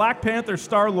dead: Black Panther,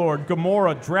 Star-Lord,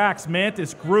 Gamora, Drax,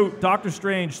 Mantis, Groot, Doctor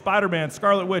Strange, Spider-Man,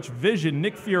 Scarlet Witch, Vision,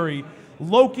 Nick Fury,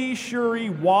 Loki, Shuri,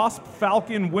 Wasp,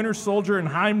 Falcon, Winter Soldier, and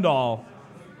Heimdall.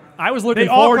 I was looking They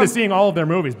all forward come- to seeing all of their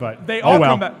movies, but They oh all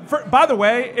well. come back. By the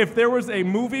way, if there was a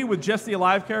movie with just the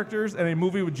alive characters and a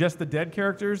movie with just the dead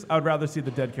characters, I would rather see the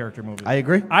dead character movie. I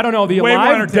agree. I don't know. The Way more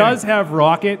Alive entertaining. does have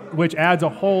Rocket, which adds a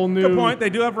whole new. Good point.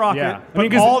 They do have Rocket, Yeah, but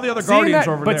 'cause all the other seeing Guardians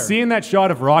that, are over but there. seeing that shot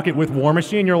of Rocket with War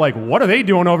Machine, you're like, what are they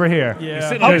doing over here? Yeah. He's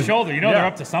sitting on his shoulder. You know they're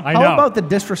up to something. I know. How about the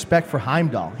disrespect for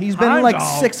Heimdall? He's been in like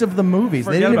Heimdall. 6 of the movies.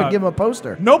 Forget They didn't even about give it. him a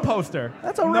poster. No poster.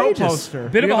 That's outrageous. No poster.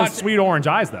 Bit He of a got hot those sweet orange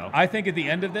eyes, though. I think at the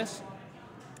end of this,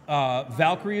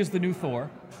 Valkyrie is the new Thor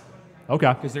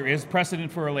Okay. because there is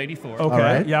precedent for a lady Thor, Okay. All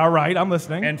right. Yeah, all right. I'm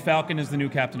listening. and Falcon is the new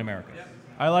Captain America.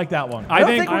 I like that one. I don't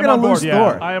think we're I'm gonna on board. lose Yeah,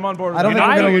 Thor. I am on board. I don't with think that.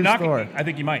 we're gonna You're lose not Thor. I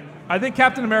think you might. I think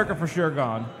Captain America for sure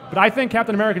gone. But I think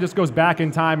Captain America just goes back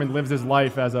in time and lives his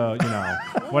life as a,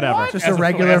 whatever. Just As a a-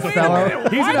 regular as a- fellow.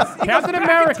 He's What? gonna, He goes Captain back in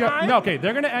America. time? No, okay,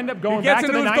 they're going to end up going He gets back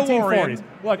to the into his 1940s.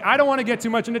 Look, I don't want to get too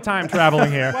much into time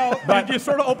traveling here. But you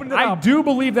sort of opened it I up. do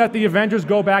believe that the Avengers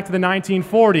go back to the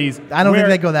 1940s. I don't think where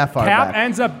they go that far Cap back.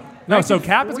 ends up. No, so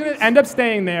Cap is going to end up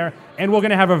staying there, and we're going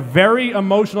to have a very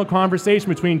emotional conversation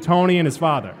between Tony and his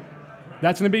father.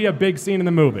 That's going to be a big scene in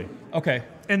the movie. Okay.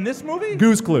 In this movie?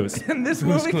 Goose Clues. In this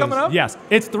movie Clues. coming up? Yes,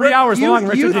 it's 3 hours long,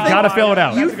 Richard. You think- got to fill it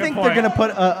out. You That's a good think point. they're going to put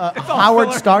a all Howard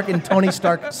filler. Stark and Tony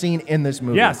Stark scene in this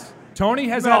movie? Yes. Tony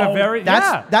has had a No, very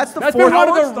that's the that's fourth- been one of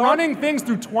Howard the Stark- running things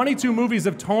through 22 movies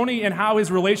of Tony and how his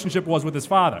relationship was with his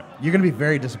father. You're going to be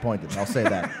very disappointed. I'll say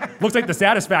that. Looks like the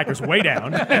Satisfactor's way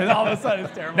down. And all of a sudden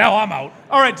it's terrible. Now I'm out.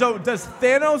 All right, so does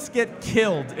Thanos get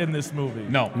killed in this movie?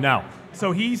 No. No.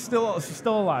 So he's still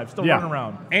alive, still Yeah. running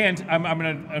around. And I'm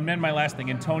going to amend my last thing,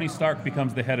 and Tony Stark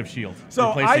becomes the head of S.H.I.E.L.D.,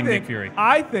 So replacing Nick Fury.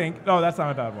 I think. No, that's not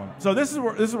a bad one. So this is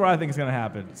where I think is going to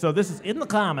happen. So this is in the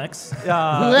comics.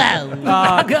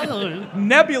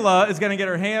 Nebula is going to get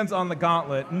her hands on the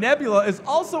gauntlet. Nebula is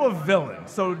also a villain.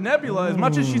 So Nebula, as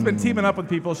much as she's been teaming up with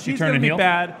people, she's going to turning be heel?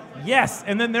 bad. Yes,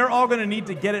 and then they're all going to need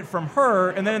to get it from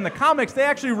her. And then in the comics, they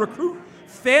actually recruit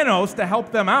Thanos to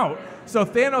help them out. So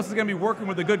Thanos is going to be working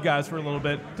with the good guys for a little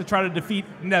bit to try to defeat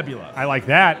Nebula. I like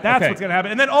that. That's Okay. what's going to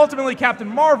happen. And then ultimately, Captain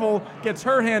Marvel gets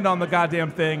her hand on the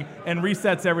goddamn thing and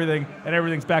resets everything, and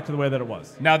everything's back to the way that it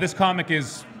was. Now, this comic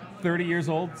is 30 years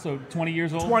old, so 20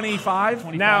 years old. 25.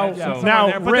 25, Now- so- somewhere now,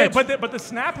 in there. Rich- But the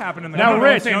snap happened in the Now, comic. What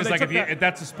I'm Rich, saying You know, is, they like, took if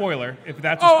that's a spoiler, if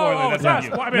that's a Oh, spoiler, oh, that's it's on not you.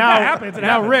 spoiler. I mean, if that happens, it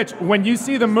happens. Rich, when you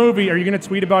see the movie, are you going to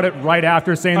tweet about it right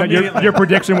after saying that Immediately. your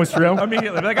prediction was true?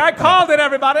 Immediately. Like, I called it,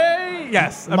 everybody.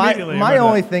 Yes, immediately. My I'm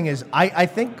only with thing is, I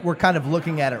think we're kind of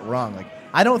looking at it wrong. Like,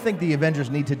 I don't think the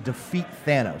Avengers need to defeat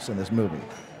Thanos in this movie.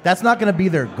 That's not going to be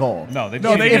their goal. No, they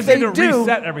No, they If just need to do,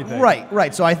 reset everything.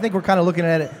 Right. So I think we're kind of looking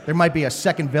at it. There might be a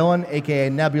second villain,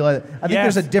 a.k.a. Nebula. I think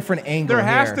Yes. there's a different angle There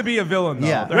has here. to be a villain, though.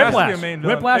 Yeah. There has to be Whiplash. a main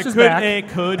villain. Whiplash it is could, back. It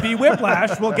could be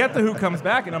Whiplash. We'll get to who comes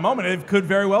back in a moment. It could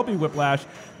very well be Whiplash.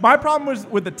 My problem was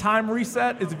with the time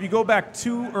reset is if you go back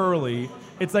too early,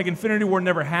 it's like Infinity War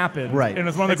never happened. Right. And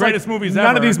it's one of the It's like greatest movies ever.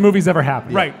 None of these movies ever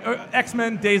happened. Right.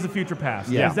 X-Men Days of Future Past.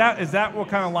 Yeah. Is that what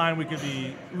kind of line we could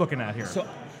be looking at here? So,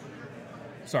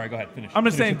 sorry, go ahead. Finish. I'm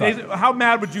just saying, Finish your thought. how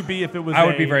mad would you be if it was I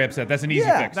would be very upset. That's an easy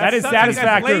Yeah. fix. That is That's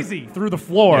satisfactory lazy. through the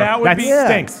floor. That would That be-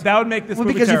 stinks. That would make this Well,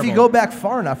 movie because terrible. if you go back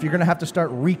far enough, you're going to have to start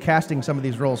recasting some of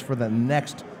these roles for the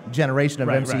next generation of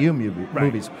Right, MCU right.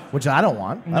 movies, which I don't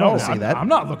want. I don't want to see that. I'm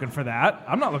not looking for that.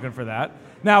 I'm not looking for that.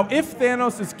 Now, if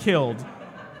Thanos is killed,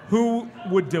 who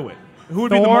would do it? Who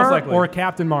would be the most Thor likely? or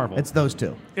Captain Marvel. It's those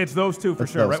two. It's those two for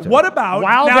It's sure, those right? two. What about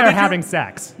While now they're that you're- having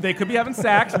sex. They could be having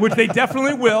sex, which they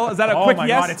definitely will. Is that a Oh quick my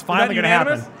yes? God, it's Is finally that gonna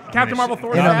happen. unanimous? Captain Marvel,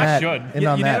 Thor, In on sex? that. should. In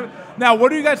on that. Unanimous? Now, what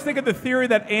do you guys think of the theory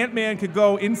that Ant-Man could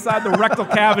go inside the rectal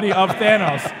cavity of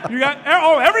Thanos? You got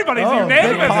everybody's Oh,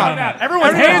 unanimous big pop. on that.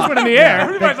 Everyone's hands went in the air.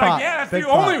 Everybody's Big like, pop. yeah, that's Big the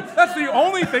pop.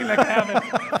 only thing that can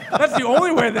happen. That's the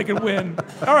only way they could win.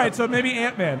 All right, so maybe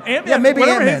Ant-Man. Yeah, Ant-Man, maybe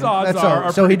whatever Ant-Man. his odds That's are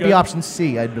all. So pretty he'd be good. option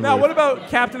C, I believe. Now, what about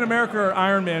Captain America or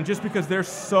Iron Man? Just because they're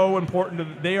so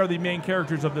important, they are the main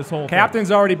characters of this whole thing. Captain's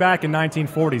already back in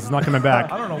 1940s. He's not coming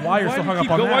back. I don't know why you're Why so do hung you up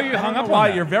keep on go- that. why are you I don't hung know up on why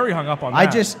that? you're very hung up on I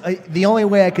that. just the only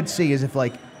way I could see is if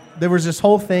like there was this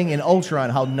whole thing in Ultron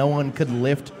how no one could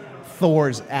lift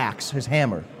Thor's axe, his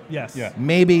hammer. yes. Yeah.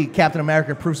 Maybe Captain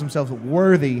America proves himself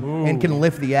worthy and can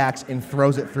lift the axe and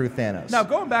throws it through Thanos. Now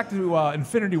going back to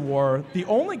Infinity War, the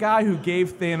only guy who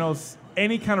gave Thanos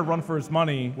any kind of run for his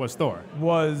money Was Thor.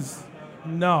 was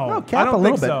no, Cap I don't a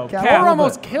little think bit. so. Cap a Thor little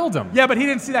almost bit. killed him. Yeah, but he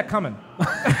didn't see that coming.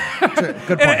 Good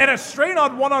point. In a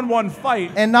straight-on one-on-one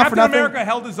fight, And not for Captain nothing- America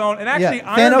held his own, and actually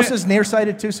yeah, Iron Thanos Man, is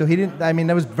nearsighted too, so he didn't. I mean,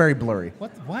 that was very blurry.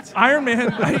 What? Iron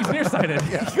Man, he's nearsighted.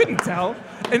 He couldn't tell,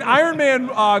 and Iron Man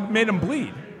made him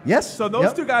bleed. Yes. So those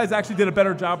Yep. two guys actually did a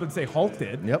better job than say Hulk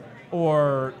did. Yep.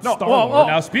 Or No, Star whoa, Wars. whoa.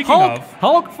 Now, speaking Hulk, of-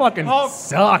 Hulk fucking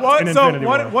sucked What, in so Infinity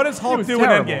War. what does He Hulk was do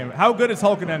terrible. in Endgame? How good is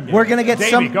Hulk in Endgame? We're gonna get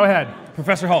Davey, some. go ahead.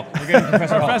 Professor Hulk. We're getting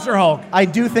Professor Hulk. Professor Hulk. I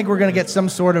do think we're gonna get some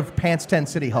sort of Pants 10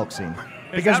 City Hulk scene.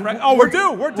 that right? Oh, we're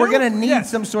due. We're due. We're gonna need Yes.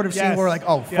 some sort of scene Yes. where we're like,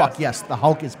 oh Yes. fuck yes, the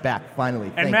Hulk is back finally.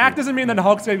 And Thank Mac you. doesn't mean that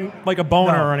Hulk's getting like a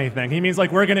boner No. or anything. He means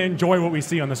like we're going to enjoy what we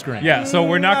see on the screen. Yeah, so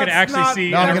we're not going to That's actually not-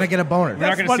 see. No, I'm gonna get a boner. We're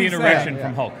not That's going to see what an he said. erection Yeah.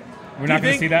 from Hulk. We're Do not you going to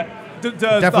think- see that. Does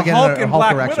Definitely the getting Hulk a and Hulk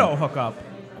Black erection. Widow hook up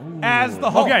as the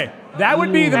Hulk? Okay, that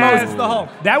would be the As most the Hulk.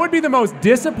 That would be the most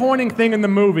disappointing thing in the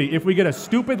movie if we get a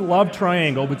stupid love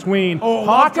triangle between Oh, love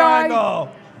Hawkeye, triangle.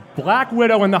 Black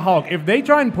Widow, and the Hulk. If they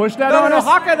try and push that No, on no, us,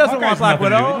 Hawkeye doesn't Hawkeye's want Black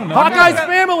nothing to do Widow. with it. No. Hawkeye's Hawkeye's-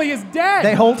 family is dead.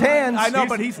 They hold hands. I know,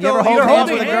 but he's You still ever hold they're hands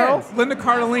holding with a girl? hands. Linda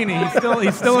Cardellini.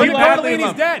 He's still Ski in madly in Cardellini's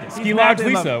love. dead. He's Ski Lodge madly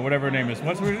in love. Lisa, whatever her name is.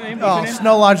 What's her name? Oh, What's her name?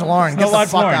 Snow Lodge Lauren, get Snow the Lodge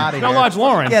fuck Lauren. out of Snow here. Lodge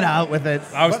Lauren. Get out with it.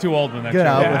 I was too old when that Get shit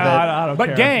out was with on. it. I don't But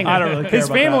care. gang, I don't really care his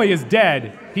about family that. is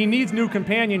dead. He needs new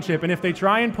companionship, and if they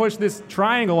try and push this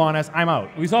triangle on us, I'm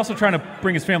out. He's also trying to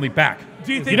bring his family back.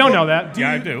 Do you think You don't we'll- know that.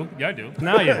 Yeah, I do. Yeah, I do.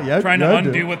 Now you. Yeah, Trying to yeah, I do.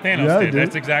 undo what Thanos Yeah, I did. do.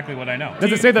 That's exactly what I know.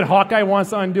 Does it say that Hawkeye wants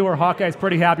to undo, or Hawkeye's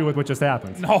pretty happy with what just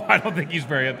happened? No, I don't think he's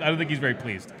very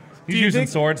pleased. He's Do you using think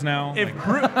swords now. If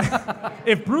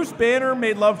if Bruce Banner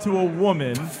made love to a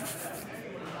woman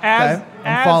as Okay,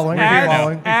 I'm following, I'm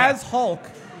following. as Hulk,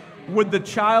 would the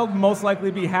child most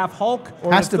likely be half Hulk or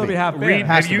would Has it to still be. be half Banner? Read,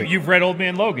 Has to be. you've read Old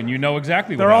Man Logan. You know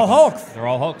exactly They're what all happens. Hulks. They're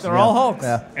all Hulks. They're all Hulks.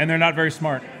 Yeah. And they're not very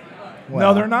smart. No,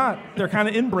 Well. they're not. They're kind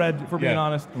of inbred, for being Yeah.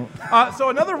 honest. So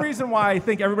another reason why I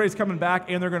think everybody's coming back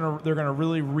and they're gonna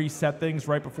really reset things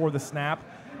right before the snap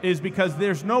is because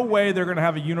there's no way they're gonna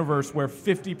have a universe where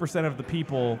 50% of the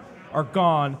people are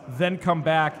gone, then come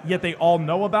back, yet they all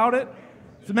know about it.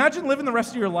 So imagine living the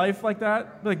rest of your life like that.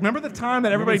 Like, remember the time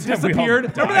that everybody Remember the time we all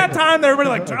disappeared? Remember that time that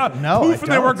everybody No, poof, I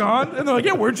and they were don't. gone? And they're like,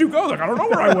 yeah, where'd you go? Like, I don't know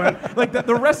where I went. Like,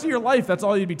 the rest of your life, that's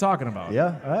all you'd be talking about.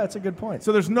 Yeah, that's a good point.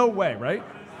 So there's no way, right?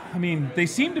 I mean, they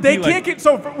seem to They be can't like. get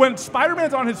so when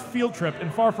Spider-Man's on his field trip in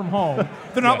Far From Home,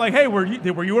 they're not Yeah. like, "Hey, were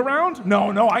you around?"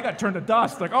 No, I got turned to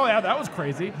dust. Like, oh yeah, that was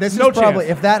crazy. This no is probably,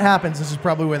 chance. if that happens, this is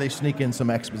probably where they sneak in some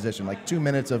exposition, like 2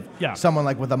 minutes of Yeah. someone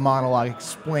like with a monologue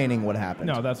explaining what happened.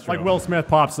 No, that's true. Like Will Smith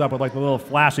pops up with like the little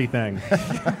flashy thing,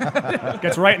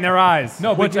 gets right in their eyes.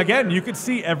 No, Which but again, you could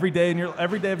see every day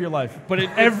of your life. But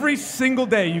every single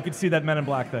day, you could see that Men in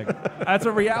Black thing. That's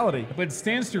a reality. But it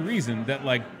stands to reason that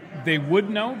like they would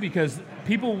know because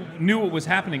people knew what was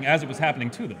happening as it was happening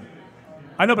to them.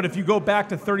 I know, but if you go back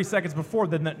to 30 seconds before,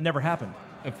 then that never happened.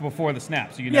 before the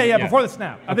snap. So you Yeah, never, before the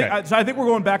snap. Okay. I think we're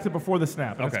going back to before the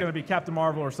snap. And It's Okay. going to be Captain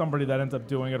Marvel or somebody that ends up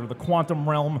doing it, or the Quantum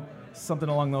Realm, something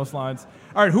along those lines.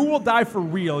 All right, who will die for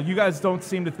real? You guys don't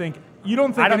seem to think. You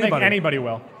don't think I don't anybody. think anybody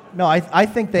will. No, I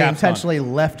think they Cap's intentionally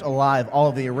left alive all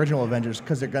of the original Avengers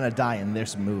because they're going to die in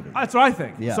this movie. That's what I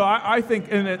think. Yeah. So I think,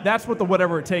 and that's what the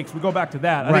whatever it takes. We go back to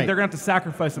that. I Right. think they're going to have to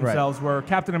sacrifice themselves. Where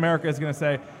Captain America is going to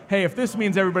say, "Hey, if this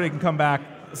means everybody can come back,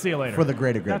 see you later." For the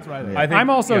greater good. That's what I think. Yeah. I think, I'm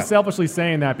also yeah. selfishly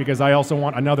saying that because I also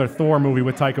want another Thor movie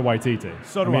with Taika Waititi.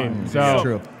 So do I. So That's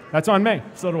true. that's on me.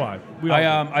 So do I. We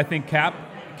all do. I think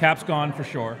Cap's gone for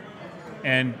sure,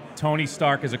 and Tony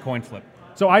Stark is a coin flip.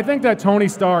 So I think that Tony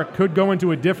Stark could go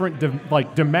into a different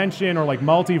dimension or like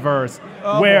multiverse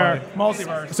where boy.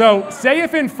 Multiverse. So say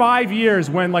if in 5 years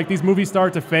when like these movies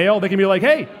start to fail, they can be like,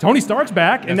 "Hey, Tony Stark's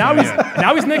back, and now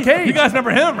he's Nick Cage." You guys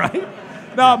remember him, right?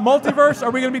 Now, multiverse. Are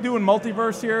we going to be doing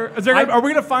multiverse here? Are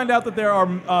we going to find out that there are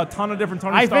a ton of different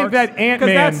Tony I Starks? think that Ant-Man-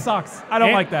 Because that sucks. I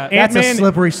don't like that. That's a Ant-Man-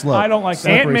 slippery slope. I don't like that.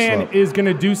 Slippery Ant-Man slope. is going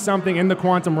to do something in the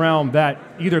quantum realm that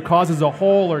either causes a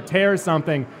hole or tears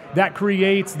something that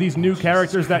creates these new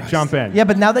characters that jump in. Yeah,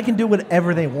 but now they can do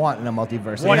whatever they want in a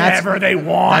multiverse. and Whatever they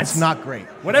want. That's not great.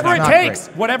 Whatever That's it not takes.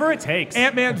 great. Whatever it takes.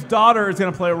 Ant-Man's daughter is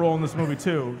going to play a role in this movie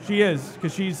too. She is,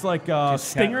 because she's like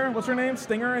Stinger. What's her name?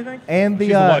 Stinger, I think. And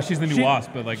the She's the new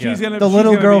Wasp, but like she's yeah. gonna, the she's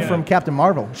little gonna girl be in from it. Captain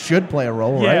Marvel should play a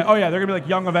role, Yeah. right? Oh yeah, they're gonna be like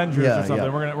Young Avengers Yeah, or something.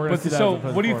 yeah. We're gonna But see that. so, as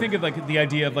opposed what do you to think of like the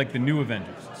idea of like the new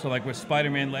Avengers? So like with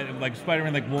Spider-Man, like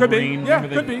Spider-Man, like Could be. Wolverine. Yeah, remember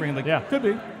they could be. bring, like, Yeah. Could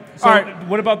be. So All right.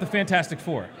 what about the Fantastic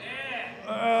Four?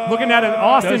 Looking at an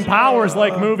Austin Does- Powers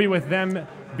like movie with them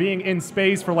being in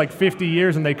space for like 50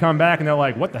 years and they come back and they're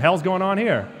like, "What the hell's going on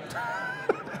here?"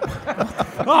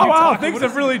 Oh wow, things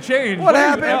have really changed. What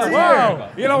are you- happened Wow.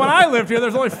 You know, when I lived here,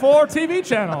 there's only 4 TV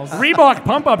channels. Reebok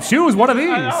pump-up shoes. What are these?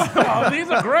 Oh, these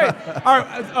are great. All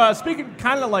right, speaking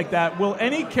kind of like that, will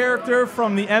any character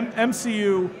from the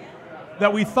MCU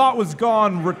that we thought was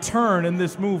gone return in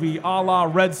this movie, a la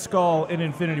Red Skull in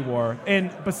Infinity War,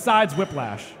 and besides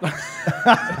Whiplash?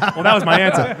 Well, that was my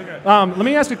answer. Let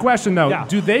me ask you a question though. Yeah.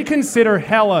 Do they consider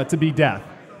Hela to be death?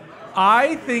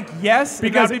 I think yes,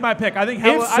 Because that'd be my pick. I think if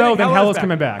Hela, so, I think then Hela's Hela's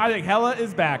coming back. I think Hela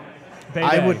is back. Baby.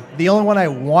 I would. The only one I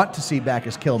want to see back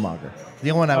is Killmonger.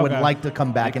 The only one I would Okay. like to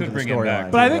come back They could into the bring him back.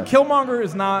 storyline. But I think Killmonger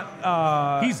is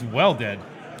not. He's well dead.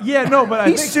 Yeah, no, but I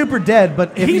he's think. super dead.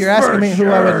 But if He's you're asking for me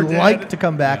who I sure would dead. like to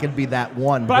come back, it'd be that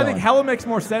one. But I think villain. Hela makes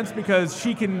more sense because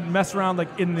she can mess around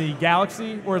like in the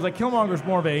galaxy, whereas like Killmonger's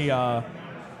more of a,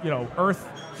 Earth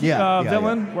Yeah,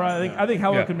 villain. Where I think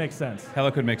Hela Yeah. could make sense.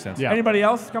 Hella could make sense. Yeah. Anybody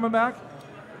else coming back?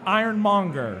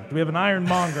 Ironmonger. Do we have an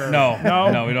Ironmonger? No,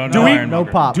 no, we don't Do know. we- Iron no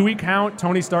Monger. pop. Do we count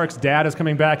Tony Stark's dad as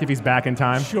coming back if he's back in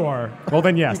time? Sure. Well,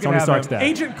 then yes, You can Tony have Stark's him. dad.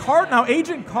 Agent Carter. Now,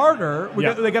 Agent Carter.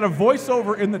 Yeah. They got a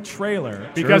voiceover in the trailer.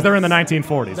 Because they're in the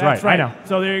 1940s, That's right? I know.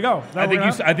 So there you go.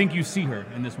 I think you see her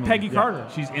in this movie. Peggy Carter.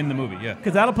 She's in the movie. Yeah.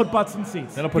 Because that'll put butts in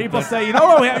seats. That'll put People butts- say, you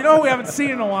know who we haven't seen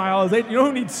in a while is you know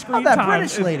who needs screen that time.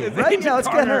 British lady, It's right? Agent Yeah, let's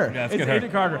get Carter. her. Yeah, let's It's get her.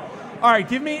 Agent Carter. All right,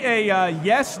 give me a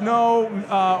yes, no,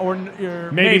 or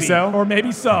Maybe so. or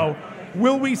maybe so.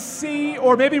 Will we see,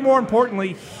 or maybe more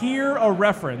importantly, hear a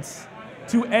reference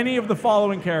to any of the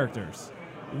following characters?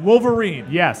 Wolverine.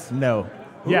 Yes. No.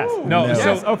 Yes. No. No.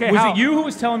 So Yes, okay, was how? it you who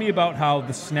was telling me about how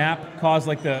the snap caused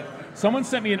like the? Someone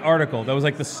sent me an article that was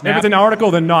like the snap. If it's an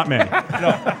article, then not me.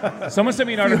 Someone sent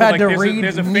me an You article had like to there's read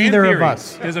a fan neither of theory.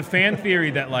 us. There's a fan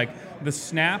theory that like the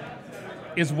snap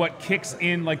is what kicks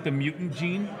in like the mutant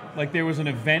gene. Like there was an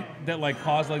event that like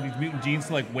caused like these mutant genes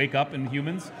to like wake up in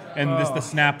humans, and the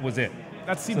snap was it.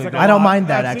 That seems So like I a don't lot. mind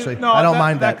that, seems- actually. No, I don't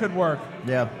mind That that. could work.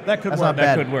 Yeah. That could That's work. not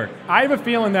That bad. could work. I have a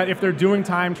feeling that if they're doing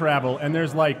time travel and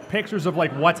there's like pictures of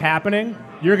like what's happening,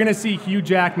 you're gonna see Hugh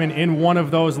Jackman in one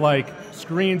of those like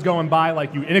screens going by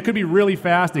like you, and it could be really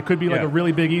fast. It could be like Yeah. a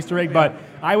really big Easter egg, but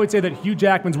I would say that Hugh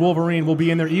Jackman's Wolverine will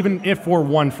be in there even if for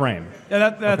one frame.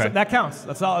 Yeah, Okay. that counts.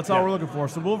 That's all Yeah. we're looking for.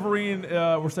 So Wolverine,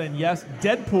 we're saying yes.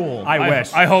 Deadpool. I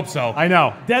wish. I hope so. I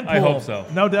know. Deadpool. I hope so.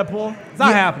 No Deadpool. It's not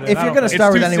Yeah, happening. If I you're don't going to think.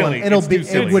 start It's with too anyone, silly. It's too it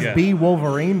silly, would yeah. be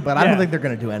Wolverine, but I Yeah. don't think they're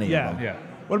going to do any Yeah. of them. Yeah.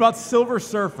 What about Silver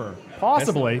Surfer?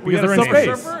 Possibly We because got they're a in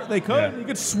Silver space. Surfer? They could. Yeah. You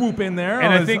could swoop in there And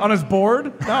on, I his, think- on his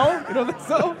board. No, you don't think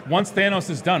so? Once Thanos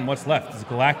is done, what's left is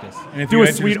Galactus. And if Do you a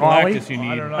introduce sweet ollie. Galactus, you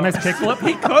need don't know. A nice kickflip.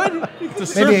 He could.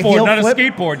 it's a Maybe a surfboard, heel not flip? a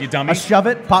skateboard. You dummy. A shove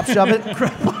it, pop shove it.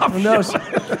 Who knows?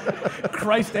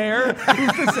 Christ air.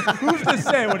 Who's to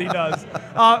say what he does?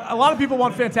 A lot of people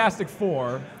want Fantastic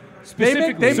Four. They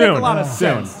make a Soon. lot of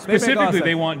Soon. sense. They make a lot of Specifically, they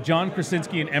sense. want John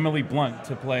Krasinski and Emily Blunt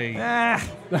to play. Ah,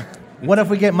 What if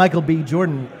we get Michael B.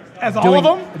 Jordan as all of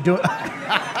them?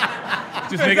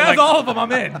 Just If make it that's like all of them,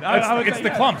 I'm in. it's the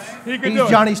clumps. He could He's do it.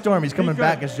 Johnny Storm. He's coming could.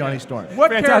 back as Johnny Storm.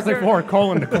 What Fantastic character? Four,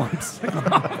 colon the clumps.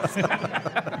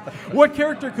 What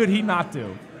character could he not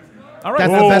do? All right.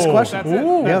 That's the best question. That's it.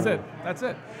 Ooh. That's Yeah. it.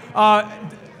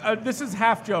 That's it. This is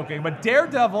half joking, but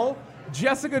Daredevil,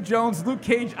 Jessica Jones, Luke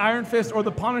Cage, Iron Fist, or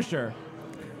the Punisher.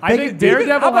 I think David,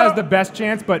 Daredevil how about has a- the best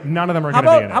chance, but none of them are How going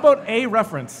to be about in it. how about a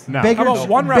reference? No. Bigger, How about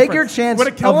one bigger reference? chance Would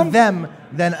it kill of him? them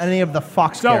than any of the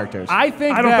Fox So characters. I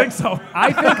think I don't that- think so.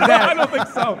 I think I that don't think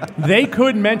so. they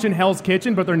could mention Hell's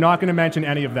Kitchen, but they're not going to mention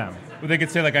any of them. Well, they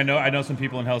could say like I know some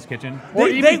people in Hell's Kitchen. Or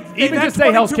even they've had just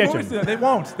say Hell's 22 Kitchen. movies today. They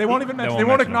won't. They won't even mention. They won't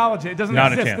won't mention it. acknowledge it. It doesn't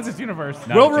Not a exist chance. in this universe.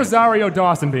 Not Will a chance. Rosario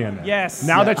Dawson be in there? Yes.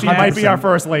 Now that she Yeah. might be our 100%.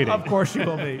 first lady. Of course she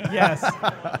will be. Yes.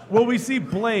 Will we see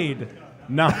Blade?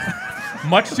 No.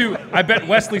 Much too. I bet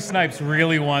Wesley Snipes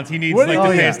really wants. He needs What like do to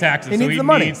you- pay Oh, his yeah. taxes, He so needs he the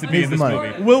money. needs to He be needs in this the money.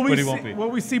 movie. Will we but he see? won't be. Will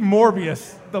we see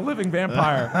Morbius, the living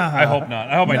vampire? I hope not.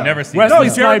 I hope I never see. Wesley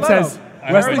that. Jared Snipes Leto. has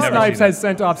I Wesley would never Snipes see that. has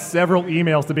sent off several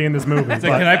emails to be in this movie It's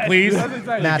like, can I please?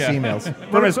 Mass emails.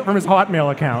 from his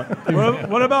Hotmail account.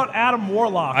 What about Adam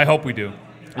Warlock? I hope we do.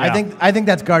 I think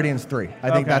that's Guardians 3. I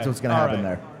think Okay. that's what's going to All happen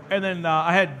right. there. And then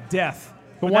I had Death.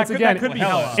 But once that again, could be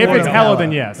Hella. Hella. if it's Hella. Hella,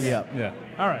 then yes. Yeah. Yeah.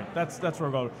 All right, that's where we're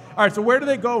going. All right, so where do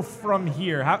they go from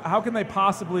here? How can they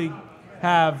possibly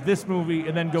have this movie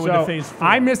and then go into So phase 4?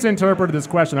 I misinterpreted this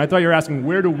question. I thought you were asking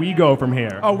where do we go from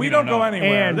here? Oh, we don't don't go know.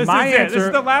 anywhere. And This my is it. This is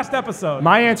answer- the last episode.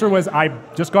 My answer was I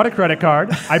just got a credit card.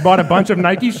 I bought a bunch of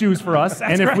Nike shoes for us,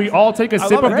 and if right. we all take a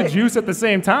sip love of it. the juice at the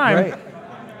same time, Right.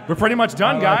 we're pretty much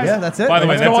done, guys. Yeah, that's it. By the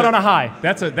way, Let's go out on a high.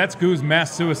 That's Goo's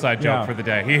mass suicide joke Yeah. for the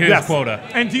day. He hit Yes. his quota.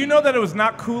 And do you know that it was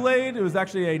not Kool-Aid? It was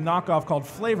actually a knockoff called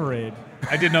Flavor Aid.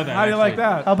 I did know that. How do you like actually.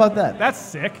 that? How about that? That's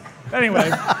sick. Anyway,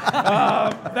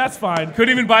 that's fine.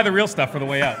 Couldn't even buy the real stuff for the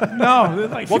way out. No,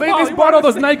 like, Well, she they probably just bought all wanted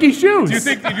those to- Nike shoes. Do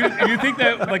you think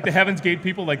that like the Heaven's Gate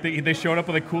people like they showed up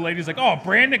with like Kool-Aid? He's like, oh,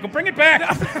 brand nickel, bring it back,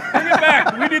 bring it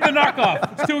back. We need the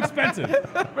knockoff. It's too expensive.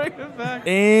 Bring it back.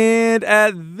 And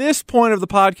at this point of the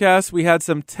podcast, we had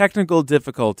some technical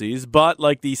difficulties, but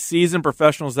like the seasoned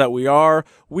professionals that we are,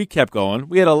 we kept going.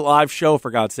 We had a live show,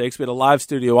 for God's sakes. We had a live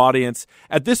studio audience.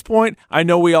 At this point, I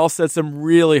know we all said some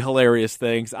really hilarious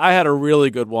things. I had a really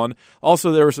good one.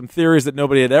 Also, there were some theories that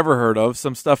nobody had ever heard of,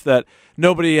 some stuff that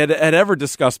nobody had ever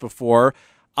discussed before.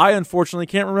 I unfortunately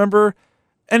can't remember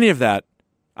any of that.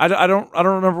 I don't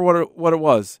remember what it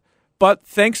was. But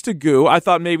thanks to Goo, I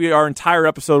thought maybe our entire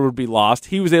episode would be lost.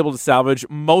 He was able to salvage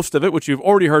most of it, which you've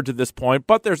already heard to this point,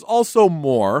 but there's also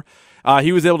more.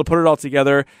 He was able to put it all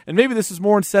together, and maybe this is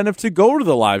more incentive to go to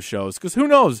the live shows, because who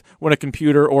knows when a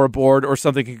computer or a board or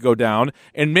something could go down,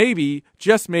 and maybe,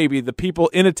 just maybe, the people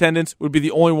in attendance would be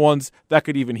the only ones that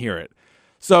could even hear it.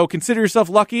 So consider yourself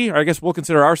lucky, or I guess we'll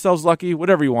consider ourselves lucky,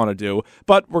 whatever you want to do.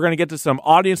 But we're going to get to some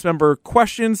audience member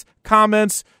questions,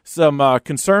 comments, some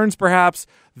concerns perhaps.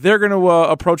 They're going to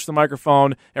approach the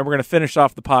microphone, and we're going to finish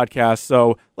off the podcast.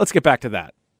 So let's get back to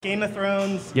that. Game of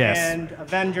Thrones Yes. and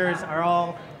Avengers are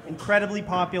all incredibly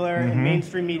popular in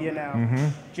mainstream media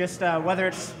now. Just whether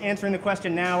it's answering the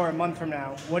question now or a month from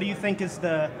now, what do you think is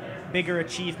the bigger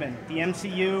achievement, the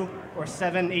MCU or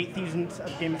 8 seasons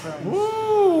of Game of Thrones?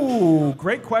 Ooh,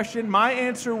 great question. My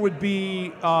answer would be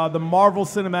the Marvel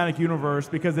Cinematic Universe,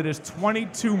 because it is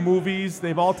 22 movies.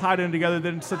 They've all tied in together.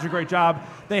 They did such a great job.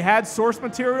 They had source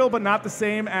material, but not the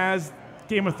same as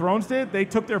Game of Thrones did. They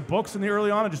took their books in the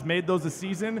early on and just made those a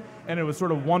season, and it was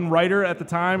sort of one writer at the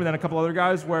time and then a couple other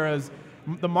guys, whereas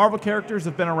the Marvel characters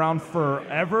have been around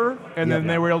forever, and then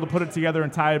they were able to put it together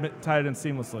and tie it in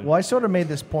seamlessly. Well, I sort of made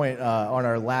this point on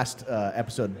our last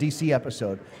episode, DC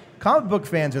episode. Comic book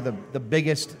fans are the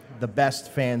biggest, the best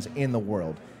fans in the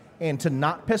world. And to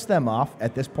not piss them off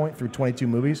at this point through 22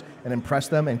 movies and impress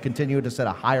them and continue to set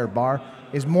a higher bar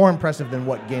is more impressive than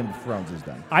what Game of Thrones has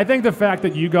done. I think the fact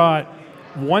that you got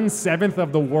 1/7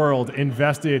 of the world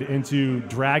invested into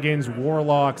dragons,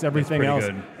 warlocks, everything pretty else,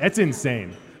 good. it's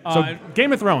insane. So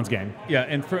Game of Thrones, gang. Yeah,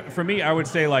 and for me, I would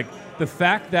say like the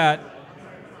fact that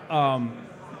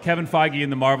Kevin Feige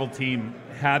and the Marvel team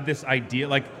had this idea,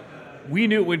 like we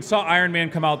knew when we saw Iron Man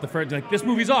come out the first, like this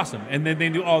movie's awesome, and then they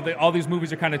knew all these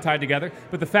movies are kind of tied together.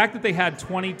 But the fact that they had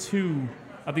 22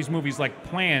 of these movies like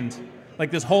planned,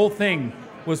 like this whole thing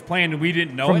was planned and we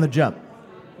didn't know From it, the jump.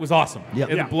 was awesome. Yep.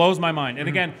 It Yeah. blows my mind. And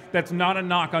again, that's not a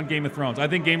knock on Game of Thrones. I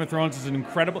think Game of Thrones is an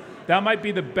incredible. That might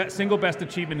be the single best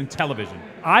achievement in television.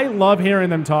 I love hearing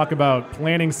them talk about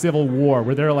planning Civil War,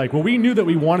 where they're like, "Well, we knew that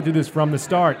we wanted to do this from the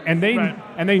start, and they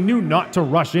Right. knew not to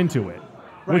rush into it."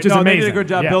 which is no, amazing. They did a good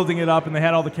job Yeah. building it up, and they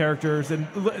had all the characters, and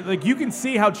like you can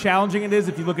see how challenging it is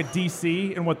if you look at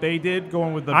DC and what they did,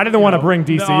 going with the. I didn't want to bring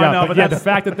DC no, I up, know, but yeah, the that's-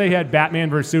 fact that they had Batman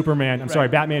vs Superman. I'm sorry,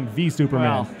 Batman v Superman.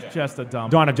 Well, just a dumb.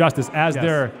 Dawn of Justice as Yes.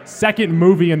 their second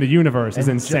movie in the universe is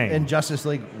insane. In Justice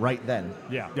League right then.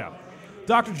 yeah.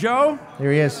 Dr. Joe,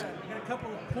 Here he is. A couple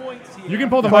of points here. You can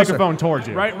pull the Closer. microphone towards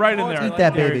you. right in there. Eat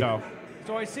that There baby. you go.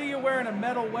 So I see you're wearing a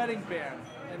metal wedding band.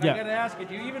 And Yeah. I got to ask you,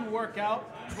 do you even work out,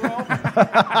 bro?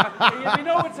 You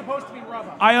know it's supposed to be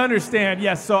rubber. I understand.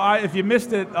 Yes. So if you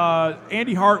missed it,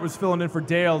 Andy Hart was filling in for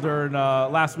Dale during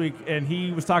last week, and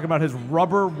he was talking about his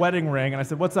rubber wedding ring. And I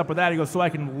said, "What's up with that?" He goes, "So I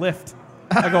can lift."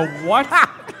 I go, "What?"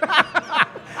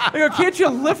 I go, "Can't you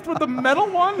lift with the metal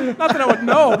one?" Not that I would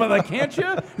know, but like, can't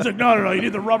you? He's like, "No, you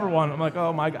need the rubber one." I'm like,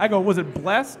 "Oh my!" I go, "Was it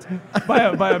blessed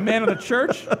by a man of the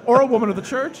church or a woman of the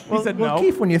church?" He said, Well, "No."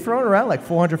 Keith, when you're throwing around like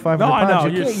 400, 500 No, I pounds, know.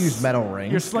 you You're can't use metal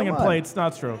rings. You're slinging Come on. plates.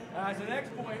 Not true. The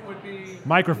next point would be...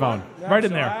 Microphone. Right in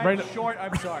sorry, there, I'm right in- short,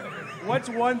 I'm sorry. What's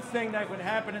one thing that would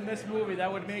happen in this movie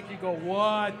that would make you go,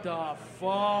 what the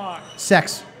fuck?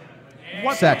 Sex.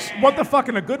 What Sex. What the fuck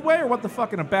in a good way or what the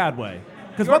fuck in a bad way?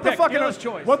 Because Your what the pick, fuck in dealer's a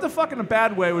choice. what the fuck in a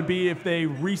bad way would be if they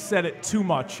reset it too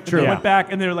much. If True. They Yeah. went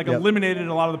back and they like Yep. eliminated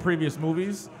a lot of the previous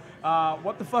movies.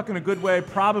 What the fuck in a good way?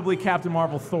 Probably Captain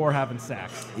Marvel, Thor having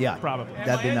sex. Yeah. Probably. And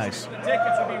That'd my be answer nice. to the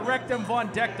tickets would be Rectum Von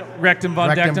Dectum. Rectum Von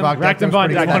Rectum Dectum. Von Rectum Dectum's Von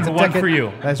pretty good. Dectum. That's a One ticket. for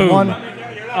you. That's Boom. one.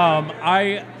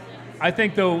 I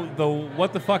think the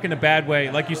what the fuck in a bad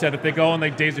way, like you said, if they go on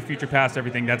like Days of Future Past,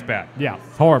 everything, that's bad. Yeah,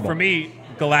 it's horrible. For me,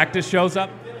 Galactus shows up.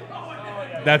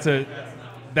 That's a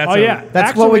Oh, yeah.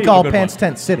 That's what we Actually- call Good Pants one.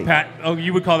 Tent City.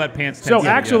 you would call that Pants Tent So City,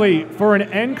 yeah. actually, for an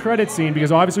end credit scene, because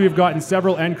obviously we've gotten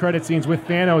several end credit scenes with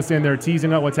Thanos in there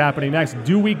teasing out what's happening next.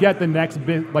 Do we get the next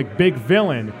big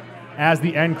villain as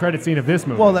the end credit scene of this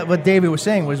movie? Well, what David was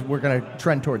saying was we're going to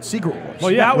trend towards Secret Wars.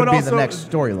 Well, yeah, that would be also the next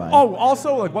storyline. Oh,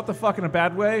 also like what the fuck in a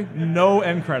bad way? No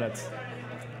end credits.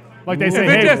 like they If say, it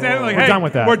hey, just ended like, we're hey, done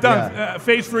with that. We're done. Yeah.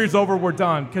 Phase 3 is over. We're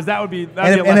done. Because that would be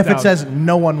and if it says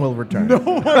no one will return. no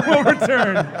one will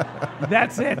return,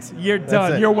 that's it. You're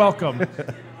done. it. You're welcome.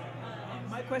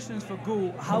 My question is for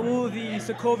Ghoul. How will the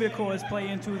Sokovia Accords play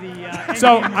into the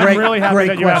So Endgame? I'm really happy great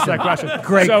that you asked question. that question.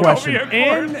 Great So question.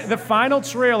 In the final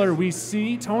trailer, we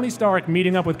see Tony Stark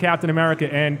meeting up with Captain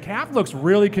America, and Cap looks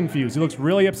really confused. He looks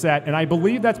really upset, and I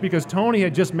believe that's because Tony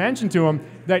had just mentioned to him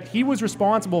that he was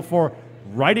responsible for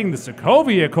writing the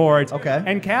Sokovia Accords. Okay.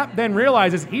 And Cap then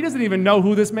realizes he doesn't even know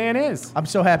who this man is. I'm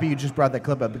so happy you just brought that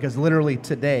clip up because literally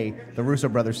today the Russo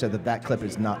brothers said that clip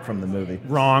is not from the movie.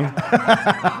 Wrong.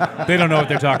 They don't know what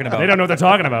they're talking about. They don't know what they're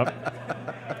talking about.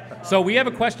 So we have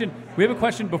a question. We have a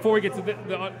question before we get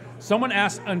to someone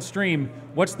asked on stream,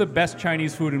 "What's the best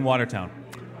Chinese food in Watertown?"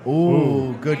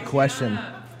 Ooh, good question.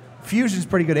 Fusion's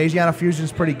pretty good. Asiana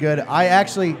Fusion's pretty good. I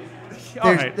actually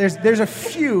All right. there's a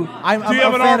few. I'm Do you a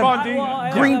have an fan arm of on, D? Well,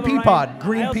 I Green have a Pea Ryan- Pod.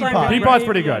 Green I also Pea have Pod. a Pea Ryan- Pod's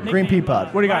pretty good. Green Pea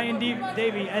Pod. What do you got? Ryan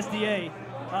Davey, SDA.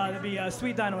 That'd be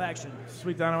Sweet Dino Action.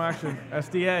 Sweet Dino Action.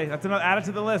 SDA. That's another. Add it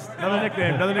to the list. Another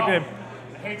nickname. Another nickname.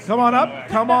 Come on up.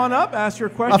 Come on up. Ask your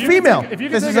A question. female. If you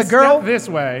could This take is a girl. step this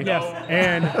way, Yes.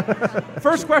 and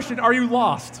First question: are you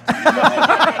lost?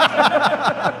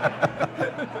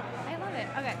 I love it.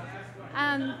 Okay.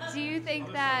 Do you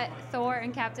think that Thor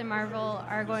and Captain Marvel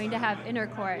are going to have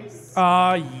intercourse?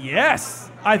 Yes.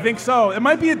 I think so. It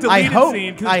might be a I deleted hope.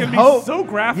 scene because I it's gonna hope. be so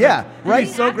graphic. Yeah, It's gonna be right.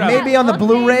 So graphic. Maybe on the Look,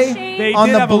 Blu-ray. Shane. They on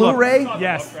did the have a look. Blu-ray.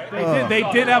 Yes. They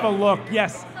did have a look.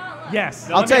 Yes. Yes.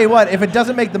 I'll tell you what. If it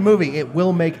doesn't make the movie, it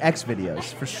will make X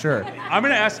videos for sure. I'm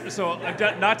going to ask, so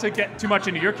not to get too much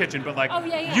into your kitchen, but like, Oh,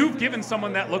 yeah. you've given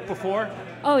someone that look before,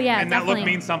 Oh yeah, and that definitely. look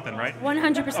means something, right?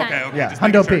 100%. Okay. Yeah, just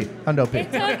making Hundo sure. P. Hundo P.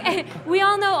 It took, we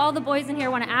all know all the boys in here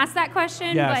want to ask that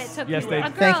question, Yes. but it took Yes, a they-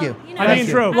 girl. Thank you. know, I Thank mean,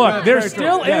 you. true. look, there Very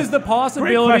still true. Yes. is the Great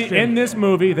possibility question. in this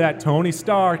movie that Tony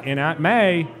Stark and Aunt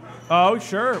May. Oh,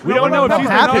 sure. We don't know if she's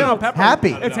Happy. Pepper.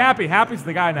 Happy. It's Happy. Happy's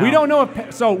the guy now. We don't know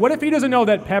if. So what if he doesn't know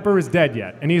that Pepper is dead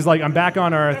yet, and he's like, "I'm back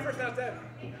on Earth."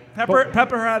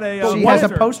 Pepper had a. She has a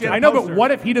poster. She had a I know, but poster.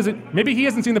 what if he doesn't? Maybe he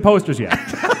hasn't seen the posters yet.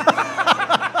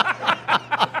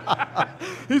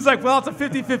 He's like, well, it's a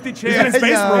 50-50 chance. He's been in space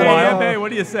Hey, for a while. Hey, what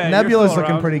do you say? Nebula's You're still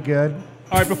looking around. pretty good.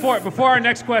 All right, before our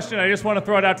next question, I just want to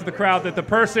throw it out to the crowd that the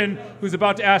person who's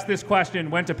about to ask this question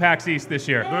went to PAX East this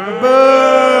year.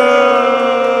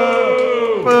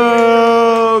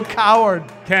 Boo! Coward.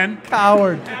 Ken?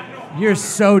 Coward. You're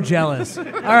so jealous. All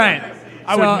right.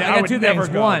 I so would I got would two never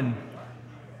things. go. One,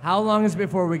 how long is it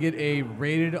before we get a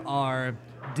rated R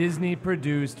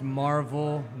Disney-produced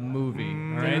Marvel movie?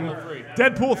 All right.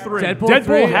 Deadpool 3. Deadpool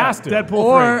 3, has to. Deadpool 3.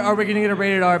 Or are we going to get a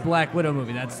rated R Black Widow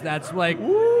movie? That's like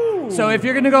So if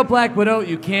you're gonna go Black Widow,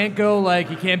 you can't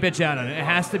bitch out on it. It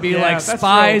has to be like that's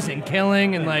spies true. and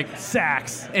killing and like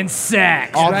Sacks.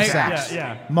 All right? the sacks.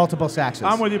 Yeah. Multiple sacks.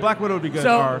 I'm with you. Black Widow would be good.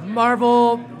 So R.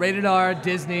 Marvel, rated R,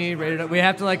 Disney, rated R. We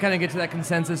have to like kind of get to that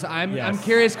consensus. I'm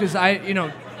curious because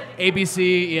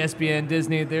ABC, ESPN,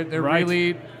 Disney, they're Right.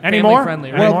 really Any more? family friendly.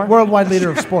 Any Right? more? Worldwide leader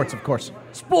of sports, of course.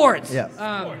 Sports. Yeah.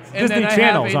 And Disney then I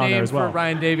Channel's have a on there name as well. for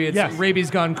Ryan Davey. It's Yes.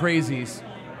 Rabies Gone Crazies.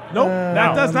 Nope,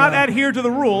 that does not adhere to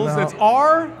the rules. No. It's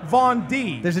R. Von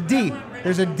D. There's a D.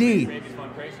 There's a D.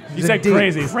 You said D.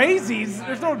 crazy. Crazies?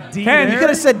 There's no D Ken, there. You could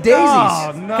have said daisies.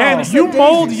 Oh, no. Ken, said you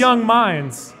mold daisies. young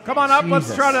minds. Come on up. Let's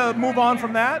Jesus. try to move on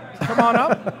from that. Come on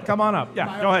up. Come on up.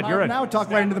 Yeah, go ahead. You're in. Now talk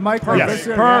right into the mic. Yes,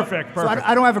 Right? perfect, So perfect.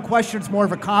 I don't have a question. It's more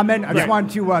of a comment. I just Right.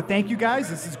 wanted to thank you guys.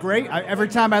 This is great. Every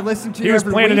time I listen to He you, was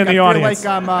every planted week, in the I audience.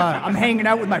 feel like I'm hanging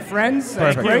out with my friends.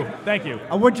 That's Thank great. you. Thank you.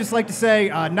 I would just like to say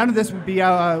none of this would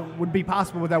be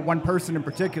possible without one person in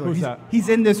particular. Who's that? He's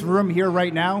in this room here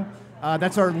right now.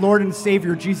 That's our Lord and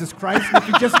Savior, Jesus Christ. And if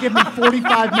you just give me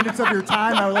 45 minutes of your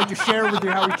time, I would like to share with you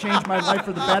how he changed my life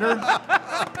for the better.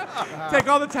 Take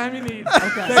all the time you need.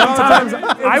 Okay. Sometimes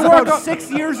I work about on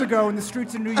 6 years ago in the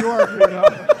streets of New York.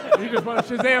 You just want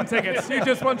Shazam tickets. You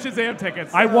just want Shazam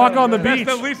tickets. I walk on the That's beach.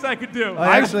 the least I could do.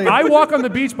 I walk on the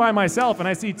beach by myself and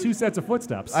I see 2 sets of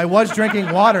footsteps. I was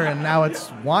drinking water and now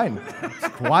it's wine.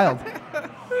 It's wild.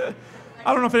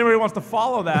 I don't know if anybody wants to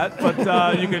follow that,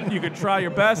 but you could try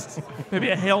your best. Maybe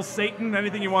a Hail Satan,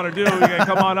 anything you want to do. You can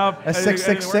come on up. A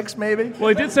 666 maybe. Well,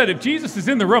 he did said if Jesus is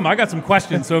in the room, I got some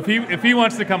questions. So if he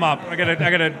wants to come up, I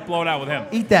gotta blow it out with him.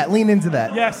 Eat that. Lean into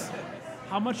that. Yes.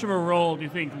 How much of a role do you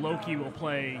think Loki will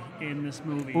play in this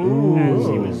movie? As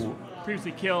he was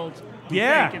previously killed.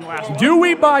 Yeah. In last Do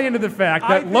we buy into the fact I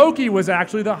that think- Loki was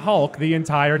actually the Hulk the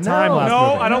entire time last No,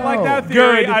 movie? I don't like No. that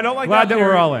theory. Good. I don't like Glad that theory.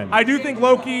 we're all in. I do think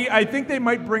Loki, I think they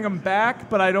might bring him back,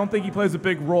 but I don't think he plays a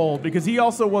big role because he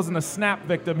also wasn't a snap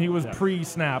victim. He was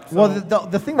pre-snap. So. Well,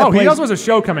 the thing that Oh, plays, he also has a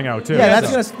show coming out too. yeah,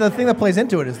 the thing that plays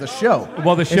into it is the show.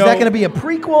 Well, the Is show- that going to be a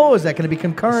prequel? Is that going to be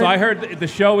concurrent? So I heard the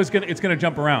show is gonna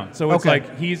jump around. So it's Okay. like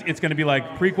it's gonna be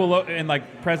like prequel and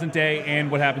like present day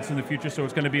and what happens in the future. So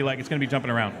it's gonna be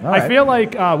jumping around. All I right. feel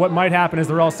like what might happen is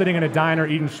they're all sitting in a diner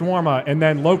eating shawarma, and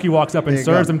then Loki walks up and There you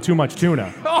serves go. them too much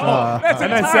tuna. that's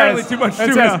And then entirely says, too much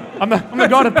and tuna. says, I'm the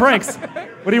god of pranks.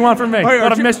 What do you want from me? Wait, God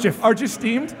aren't of you- mischief. Aren't you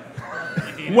steamed?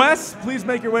 Wes, please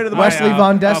make your way to the Wesley mic.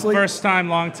 Von Desley. First time,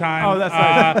 long time. Oh, that's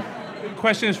right.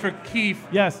 Question is for Keith.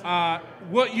 Yes.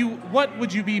 What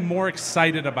would you be more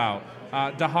excited about?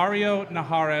 Dahario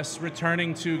Naharis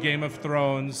returning to Game of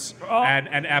Thrones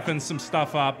and effing some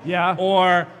stuff up. Yeah.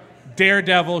 Or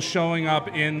Daredevil showing up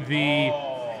in the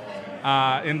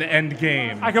end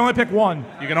game. I can only pick one.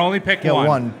 You can only pick Get one.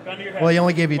 one. Well, he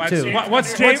only gave you What's- two.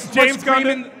 What's James gun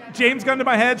creaming? to, James gun to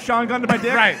my head, Sean gun to my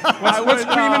dick. Right. What's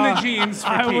creaming the jeans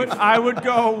for Keith? I would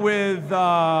go with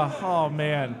oh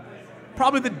man,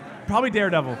 probably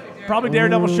Daredevil. Probably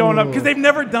Daredevil showing up because they've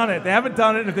never done it. They haven't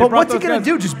done it. If they But brought what's he those going guys-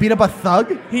 to do? Just beat up a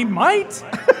thug? He might.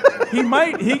 He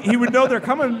might. He would know they're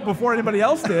coming before anybody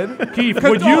else did. Keith,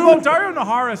 Because would you- although Dario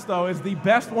Naharis though is the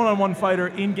best one-on-one fighter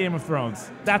in Game of Thrones.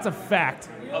 That's a fact.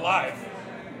 Alive.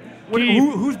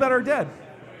 Who's better or dead?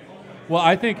 Well,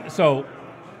 I think so.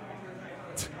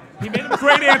 He made a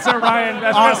great answer, Ryan.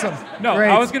 That's awesome. No, Great.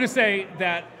 I was gonna say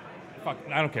that. Fuck,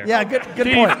 I don't care. Yeah, good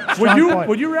Keith, point. would Strong you point.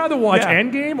 would you rather watch Yeah.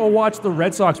 Endgame or watch the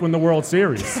Red Sox win the World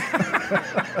Series?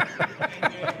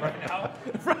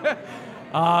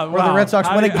 Or the Red Sox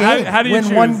win a game. How do you win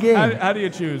choose? one game. How do you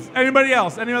choose? Anybody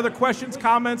else? Any other questions,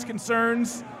 comments,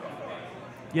 concerns?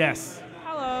 Yes.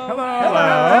 Hello.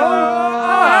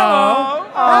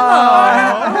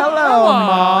 Hello,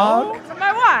 Mom.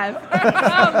 My wife.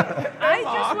 I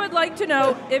just would like to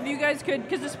know if you guys could,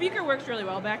 because the speaker works really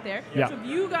well back there. Yeah. So if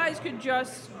you guys could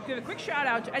just give a quick shout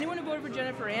out to anyone who voted for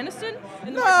Jennifer Aniston.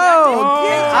 In the No, March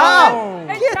get Madness. out.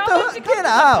 And Get tell the- them to come get to the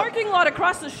out. parking lot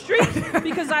across the street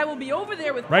because I will be over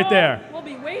there with Right Paul. there. We'll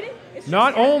be waiting. It's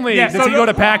Not just- only Yeah, does so he go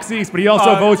to PAX East, but he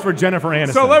also votes for Jennifer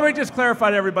Aniston. So let me just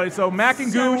clarify to everybody. So Mac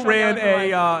and So Goo much ran I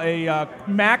a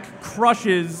Mac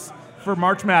Crushes for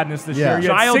March Madness this Yeah. year. You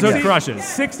had Childhood crushes.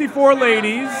 64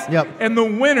 ladies. Yep. And the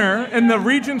winner, and the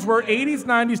regions were 80s,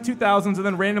 90s, 2000s, and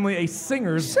then randomly a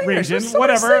singers region. There's so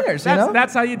many Whatever. singers, you know?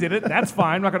 That's how you did it. That's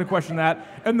fine. I'm not going to question that.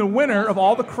 And the winner of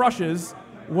all the crushes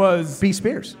was B.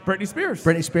 Spears. Britney Spears.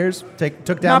 Britney Spears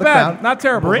took down Not the bad. crown. Not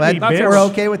terrible. Glad Not we're terrible.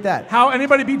 okay with that. How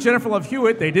anybody beat Jennifer Love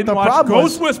Hewitt? They didn't The watch problem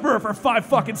Ghost was- Whisperer for 5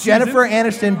 fucking seasons. Jennifer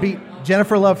Aniston beat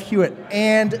Jennifer Love Hewitt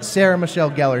and Sarah Michelle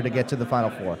Gellar to get to the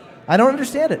Final Four. I don't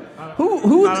understand it.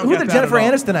 Who I don't are get the that Jennifer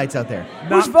at all. Anistonites out there?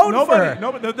 Who's voting for her?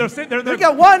 Nobody. We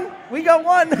got one. We got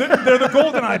one. They're the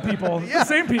GoldenEye people. The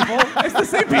same people. It's the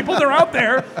same people. They're out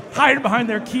there hiding behind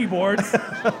their keyboards.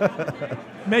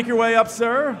 Make your way up,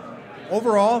 sir.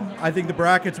 Overall, I think the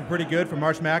brackets are pretty good for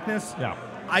March Madness. Yeah.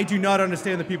 I do not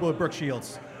understand the people with Brooke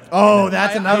Shields. Oh,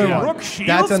 that's another one. Brooke Shields?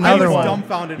 That's another I was one.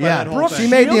 dumbfounded by Yeah, that whole she thing.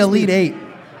 made the Elite Eight.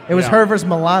 It was Yeah. her versus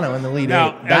Milano in the Elite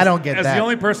Now, Eight. I don't get as that. the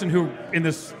only person who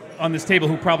on this table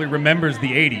who probably remembers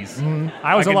the 80s.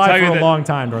 I was can alive tell you for a that- long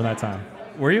time during that time.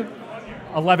 Were you?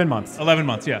 11 months. 11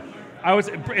 months, yeah. I was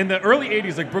in the early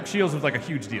 80s, like Brooke Shields was like a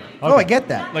huge deal. Oh, I get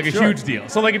that. Like a Sure. huge deal.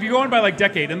 So like if you're going by like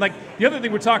decade, and like the other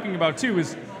thing we're talking about too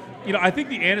is, I think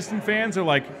the Aniston fans are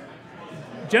like,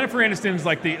 Jennifer Aniston's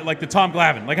like the Tom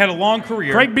Glavine, like had a long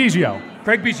career. Craig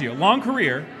Biggio, long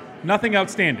career, nothing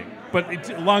outstanding. But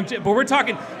but we're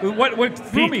talking. What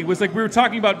threw me was like we were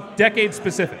talking about decade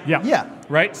specific. Yeah.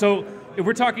 Right. So if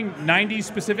we're talking 90s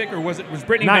specific, or was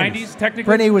Britney 90s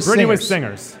technically? Britney was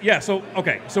singers. Yeah. So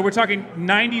okay. So we're talking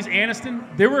 90s Aniston.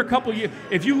 There were a couple years.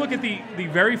 If you look at the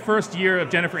very first year of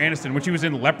Jennifer Aniston when she was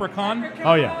in Leprechaun.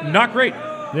 Oh yeah. Not great.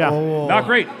 Yeah. Not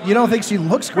great. You don't think she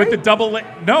looks great? With the double.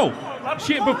 No.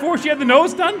 Before she had the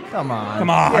nose done. Come on. Come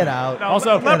on. Get out. No,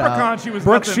 Also, Leprechaun, she was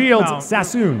Brooke nothing- Shields, no.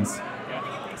 Sassoons.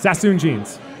 Sassoon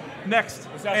jeans. Next.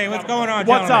 Hey, what's going on,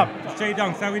 What's gentlemen? up? It's Jay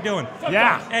Dunks. How we doing?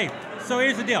 Yeah. Hey, so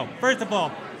here's the deal. First of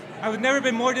all, I've never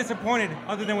been more disappointed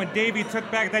other than when Davey took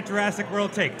back that Jurassic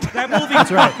World take. That movie That's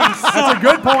right. fucking sucked. That's a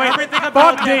good point. Everything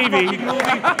about Fuck that Davey. fucking movie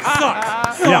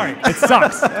sucks. Sorry. Yeah, it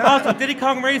sucks. Also, Diddy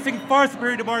Kong Racing far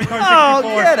superior to Mario Kart 64. Oh,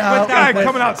 get out. Without Guy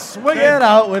coming out swinging. Get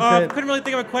out with it. Couldn't really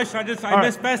think of a question. I right.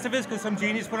 missed Festivus because some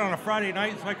genius put it on a Friday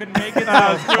night, so I couldn't make it.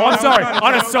 Oh, I'm sorry.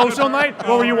 On a social night?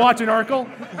 What were you watching, Urkel?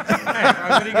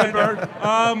 Hey, pretty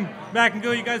good. Mac and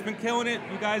Gil, you guys been killing it.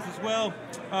 You guys as well.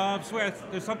 I swear,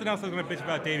 there's something else I was going to bitch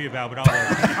about Davey about, but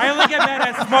I only get mad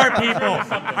at smart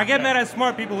people. I get mad at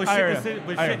smart people with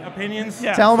shit opinions.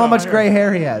 Yeah. Tell him how much gray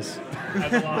hair he has.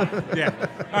 Yeah.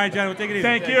 All right, John, we'll take it easy.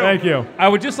 Thank you. Thank you. I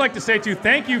would just like to say, too,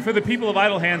 thank you for the people of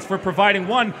Idle Hands for providing,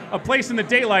 one, a place in the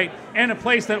daylight and a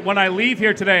place that when I leave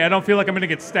here today, I don't feel like I'm going to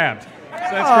get stabbed. So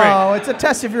that's great. Oh, it's a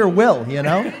test of your will, you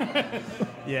know?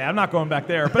 Yeah, I'm not going back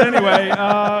there. But anyway,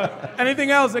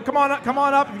 anything else? Come on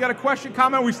up. If you got a question,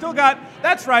 comment. We still got,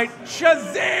 that's right,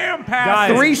 Shazam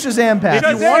passes. 3 Shazam passes.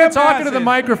 If you want to talk into the passes.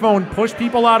 microphone, push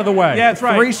people out of the way. Yeah, that's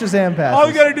right. 3 Shazam passes. All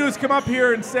you got to do is come up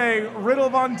here and say Riddle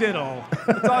Von Diddle.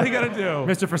 That's all you got to do.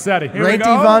 Mr. Frassetti. Here we Dainty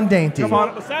go. Von Dainty. Come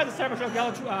on. Besides the San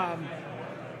Francisco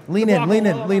Lean in. Lean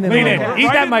in. Right Eat in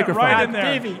that there, microphone. right in there.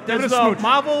 Davey, Give it does a the smooch.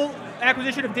 Marvel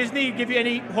acquisition of Disney give you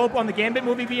any hope on the Gambit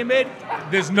movie being made?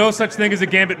 There's no such thing as a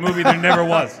Gambit movie. There never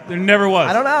was. There never was.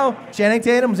 I don't know. Channing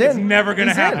Tatum's in. It's never going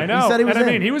to He's in. happen. I know. He said he was and I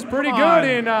in. mean, he was pretty Come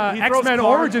good on. in He throws X-Men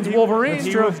cards. Origins He- Wolverine. He It's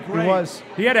true. was He great. was.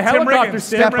 He had a Tim helicopter Riggins.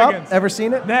 stick. Step up. Riggins. Ever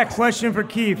seen it? Next. Question for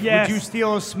Keith. Yes. Would you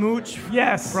steal a smooch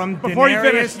Yes. from Before you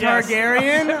Daenerys finish, yes.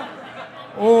 Targaryen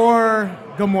or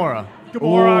Gamora?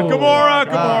 Gamora, Ooh. Gamora.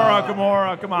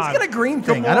 Come on. He's got a green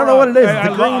thing. Gamora. I don't know what it is. Hey, It's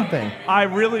the I green love- thing. I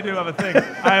really do have a thing.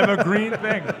 I have a green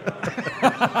thing.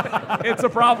 It's a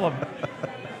problem.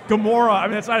 Gamora. I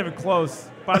mean, it's not even close.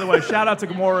 By the way, shout out to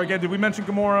Gamora again. Did we mention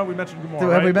Gamora? We mentioned Gamora. Have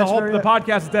right? we mentioned her the yet?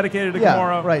 podcast is dedicated to Yeah,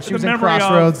 Gamora. right. She In was the in memory of-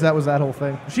 Crossroads. That was that whole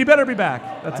thing. She better be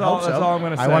back. That's I all. hope so. That's all I'm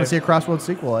going to say. I want to see a Crossroads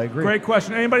sequel. I agree. Great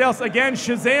question. Anybody else? Again,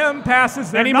 Shazam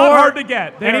passes. They're Any not more hard to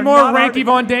get. They Any are more not hard Ranky to-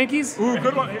 Von Dankies? Ooh,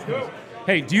 good one.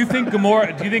 Hey, do you think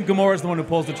Gamora is the one who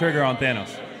pulls the trigger on Thanos?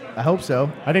 I hope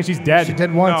so. I think she's dead. She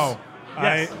did once. No.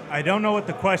 Yes. I don't know what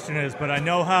the question is, but I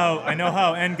know how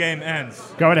Endgame ends.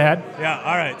 Go right ahead. Yeah,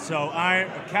 all right. So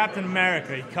Captain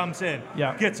America, he comes in,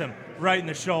 Yeah. gets him right in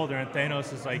the shoulder, and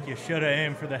Thanos is like, "You should have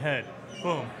aimed for the head."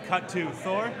 Boom. Cut to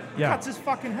Thor. Yeah. Cuts his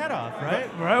fucking head off, right?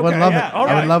 Right, Would love yeah, it. all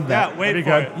I right. would love that. Yeah, wait That'd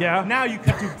for be good. it. Yeah. Now you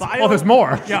cut to Bio. Oh, there's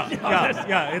more. Yeah.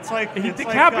 It's like He it's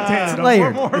decapitated like, him.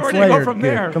 It's layered. Where It's do you go layered. from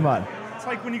Good. there? Come on. it's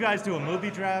like when you guys do a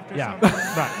movie draft or Yeah. something.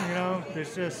 Right. You know,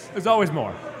 there's just There's always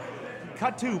more.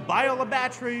 cut to Biola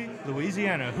Battery,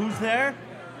 Louisiana. Who's there?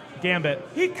 Gambit.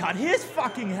 He cut his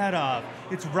fucking head off.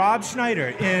 It's Rob Schneider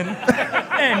in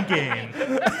Endgame.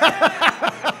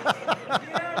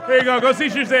 There you go. Go see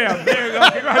Shazam. There you go.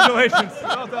 Congratulations.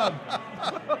 Well done.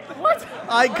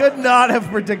 I could not have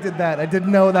predicted that. I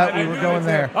didn't know that we were going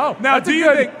there. Oh, Now, that's do a you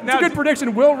good, think- that's now- a good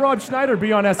prediction. Will Rob Schneider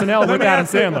be on SNL with Adam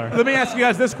Sandler? Let me ask you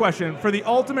guys this question. For the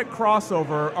ultimate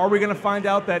crossover, are we going to find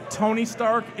out that Tony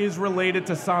Stark is related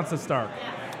to Sansa Stark?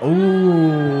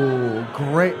 Ooh,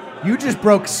 great. You just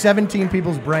broke 17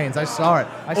 people's brains. I saw it.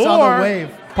 I saw Or the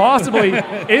wave. Possibly.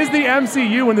 Is the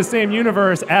MCU in the same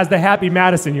universe as the Happy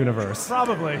Madison universe?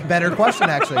 Probably. Better question,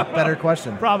 actually. Better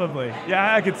question. Probably.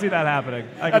 Yeah, I could see that happening.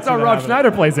 That's how Rob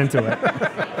Schneider plays into it.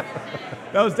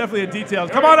 That was definitely a detail.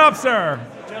 Come on up, sir.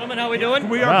 Gentlemen, how we doing?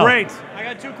 We are great. I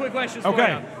got 2 quick questions Okay.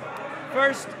 for you.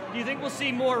 First, do you think we'll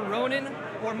see more Ronin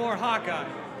or more Hawkeye?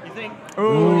 You think?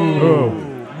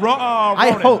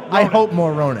 I hope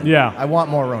more Ronin. Yeah. I want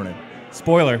more Ronin.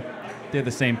 Spoiler, they're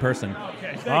the same person.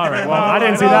 All right. Well, I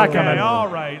didn't see that coming. All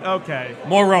right. Okay.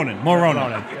 More Ronin. More Ronin.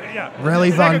 Yeah.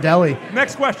 Relly Von Deli.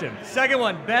 Next question. Second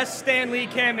one, best Stan Lee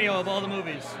cameo of all the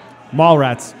movies.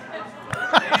 Mallrats.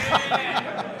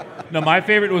 No, my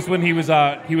favorite was when he was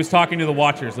talking to the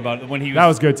Watchers about when he was. That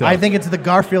was good too. I think it's the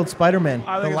Garfield Spider-Man.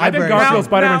 I The think library. Garfield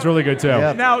Spider-Man's really good too.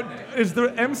 Yeah. Now, is the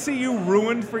MCU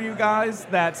ruined for you guys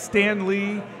that Stan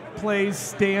Lee plays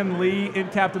Stan Lee in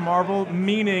Captain Marvel,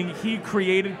 meaning he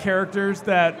created characters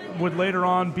that would later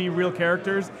on be real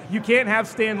characters? You can't have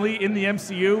Stan Lee in the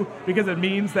MCU because it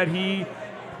means that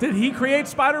did he create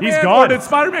Spider-Man? He's gone. Or did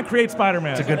Spider-Man create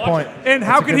Spider-Man? That's a good point. And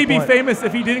how That's a could he good be point. famous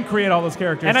if he didn't create all those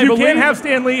characters? And I you believe- can't have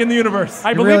Stan Lee in the universe.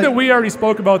 I believe really- that we already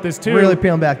spoke about this too. Really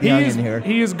peeling back the onion here.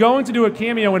 He is going to do a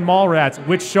cameo in Mallrats,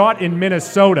 which shot in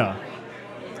Minnesota.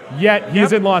 Yet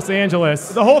he's in Los Angeles.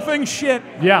 The whole thing's shit.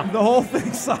 Yeah. The whole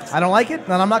thing sucks. I don't like it,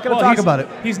 and I'm not going to talk about it.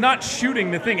 He's not shooting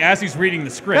the thing as he's reading the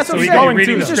script. That's so what he I'm can saying. be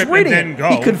reading He's the just script reading and then it. go.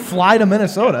 He could fly to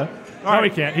Minnesota. No,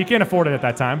 he can't. He can't afford it at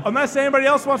that time. Unless anybody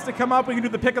else wants to come up, we can do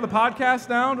the pick of the podcast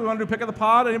now. Do we want to do pick of the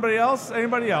pod? Anybody else?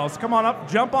 Anybody else? Come on up.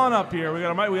 Jump on up here. We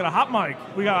got a mic. We got a hot mic.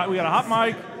 We got a hot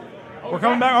mic. We're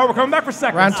coming back. Oh, we're coming back for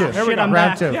seconds. Round two. There we Shit, go. I'm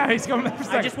Round back. two. Yeah, he's coming back for I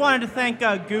seconds. just wanted to thank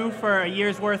Goo for a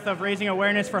year's worth of raising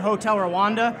awareness for Hotel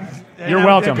Rwanda. You're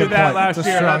welcome. Did that point. last It's a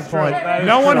year. strong That's true. point. That is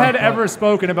No one true. had ever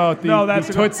spoken about the, No, that's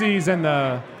the a good- Tootsies and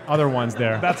the other ones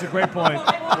there. That's a great point.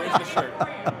 Where's the shirt?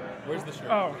 Where's the shirt?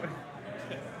 Oh.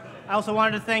 I also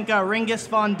wanted to thank Ringus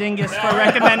Von Dingus for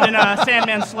recommending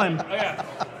Sandman Slim.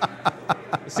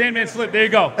 Sandman Slip. There you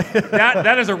go.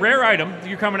 That is a rare item.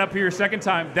 You're coming up here your second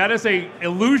time. That is a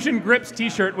Illusion Grips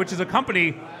T-shirt, which is a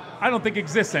company I don't think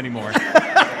exists anymore.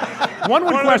 One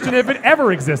would question if it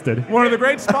ever existed. One of the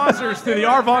great sponsors to the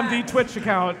Arvon D Twitch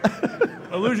account,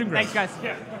 Illusion Grips. Thanks,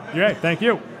 guys. Yeah, thank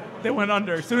you. They went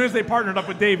under. As soon as they partnered up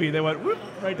with Davey, they went whoop,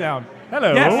 right down.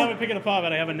 Hello. Yes. I haven't picked a pod,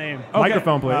 but I have a name. Okay.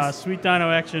 Microphone, please. Sweet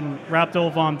Dino Action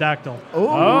Raptor Vom Dactyl. Oh,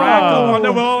 Ractal one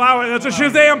that will allow it. That's a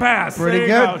Shazam pass. Pretty There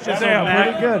you good. go. Shazam.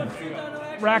 Pretty good.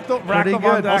 Ractal Pretty Von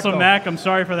good. Also, Dactyl. Mac, I'm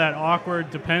sorry for that awkward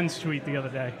Depends tweet the other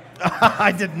day.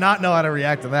 I did not know how to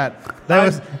react to that.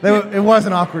 It was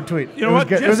an awkward tweet. You know it was what?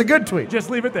 good. It was a good tweet. Just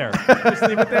leave it there. Just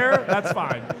leave it there. That's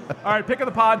fine. All right, pick of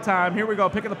the pod time. Here we go.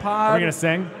 Pick of the pod. Are we going to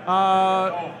sing?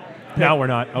 Pick. No, we're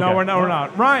not. No, Okay. we're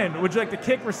not. Ryan, would you like to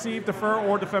kick, receive, defer,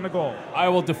 or defend a goal? I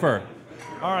will defer.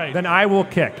 All right. Then I will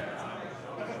kick.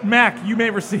 Mac, you may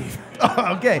receive.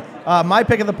 Okay. My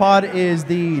pick of the pod is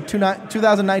the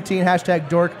 2019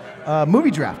 #Dork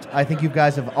movie draft. I think you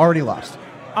guys have already lost.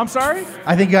 I'm sorry?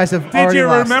 I think you guys have Did already you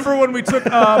lost. remember when we took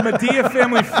Medea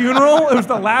Family Funeral? It was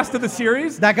the last of the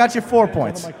series. That got you 4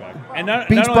 points. And not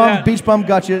Beach only Bum, that, Beach Bum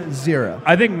got you 0.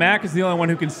 I think Mac is the only one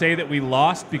who can say that we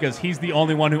lost because he's the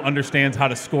only one who understands how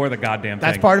to score the goddamn thing.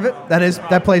 That's part of it.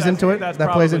 That plays into it. That's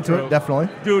That plays probably into true. it, definitely.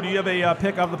 Dude, do you have a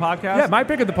pick of the podcast? Yeah, my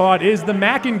pick of the pod is the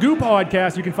Mac and Goo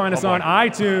podcast. You can find us on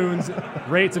iTunes.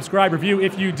 Rate, subscribe, review.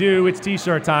 If you do, it's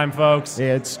T-shirt time, folks.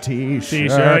 It's T-shirt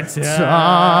time.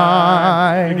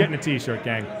 You're time. getting a T-shirt,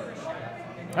 gang.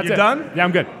 That's You it. done? Yeah,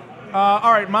 I'm good.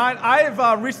 All right, mine. I've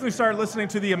recently started listening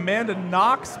to the Amanda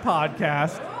Knox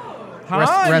podcast. Huh?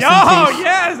 Rest in Oh, peace.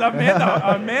 yes,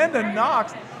 Amanda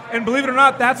Knox. And believe it or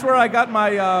not, that's where I got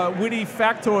my witty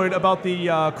factoid about the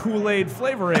Kool-Aid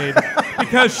Flavor Aid.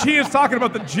 Because she is talking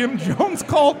about the Jim Jones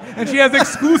cult, and she has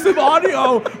exclusive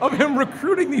audio of him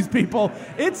recruiting these people.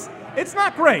 It's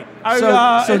not great.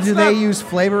 So it's do not- they use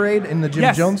Flavor Aid in the Jim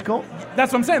Yes. Jones cult?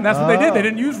 That's what I'm saying. That's what they did. They Oh.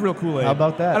 didn't use real Kool-Aid. How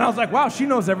about that? And I was like, wow, she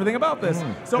knows everything about this.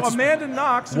 So It's Amanda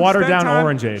Knox, who watered spent down time-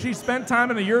 orangeade. She spent time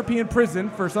in a European prison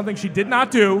for something she did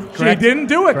not do. Correct. She didn't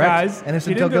do it, Correct. guys. Innocent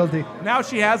She didn't till do it. guilty. Now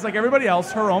she has, like everybody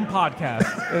else, her own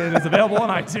podcast. It is available on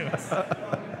iTunes.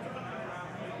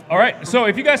 All right, so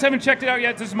if you guys haven't checked it out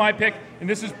yet, this is my pick, and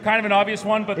this is kind of an obvious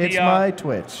one, but It's the my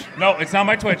Twitch. no, it's not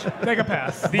my Twitch. Take a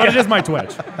pass. The, But it is my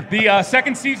Twitch. The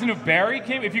second season of Barry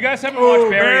came. If you guys haven't watched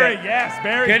Barry, yet, yes,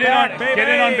 Barry's get in back, on baby. get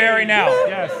in on Barry now.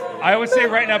 Yes. I would say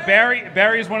right now,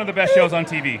 Barry is one of the best shows on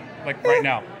TV, like right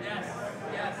now.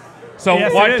 So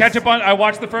Yes, it is. catch up on. I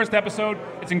watched the first episode.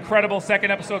 It's incredible. Second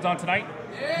episode's on tonight.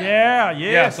 Yeah,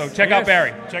 yes. So check out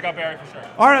Barry. Check out Barry for sure.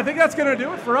 All right, I think that's going to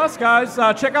do it for us, guys.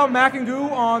 Check out Mac and Goo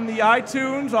on the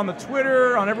iTunes, on the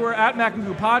Twitter, on everywhere at Mac and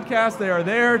Goo Podcast. They are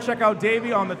there. Check out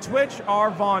Davey on the Twitch,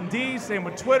 R Von D. Same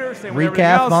with Twitter. Same with everything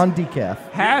Recaf else. Von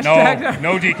Decaf. Hashtag.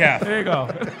 No decaf. There you go.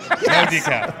 No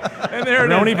decaf. And there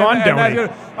it is. Roni Von And that's Doney.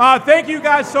 good. Thank you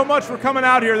guys so much for coming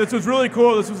out here. This was really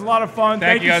cool. This was a lot of fun.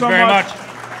 Thank you guys so very much.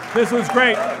 This was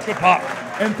great. Good pop.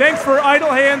 And thanks for Idle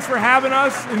Hands for having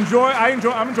us. I'm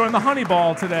enjoying the Honey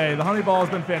Ball today. The Honey Ball has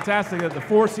been fantastic. The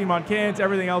 4 Seamon cans,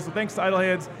 everything else. So thanks to Idle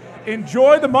Hands.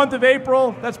 Enjoy the month of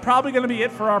April. That's probably going to be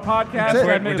it for our podcast.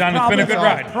 We're done. It's been a good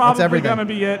ride. Probably going to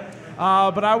be it.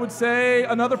 But I would say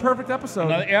another perfect episode.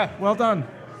 Yeah. Well done.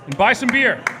 And buy some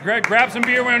beer. Grab some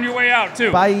beer on your way out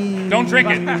too. Bye. Don't drink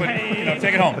it, but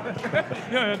take it home.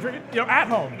 Drink it at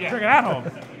home. Drink it at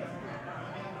home.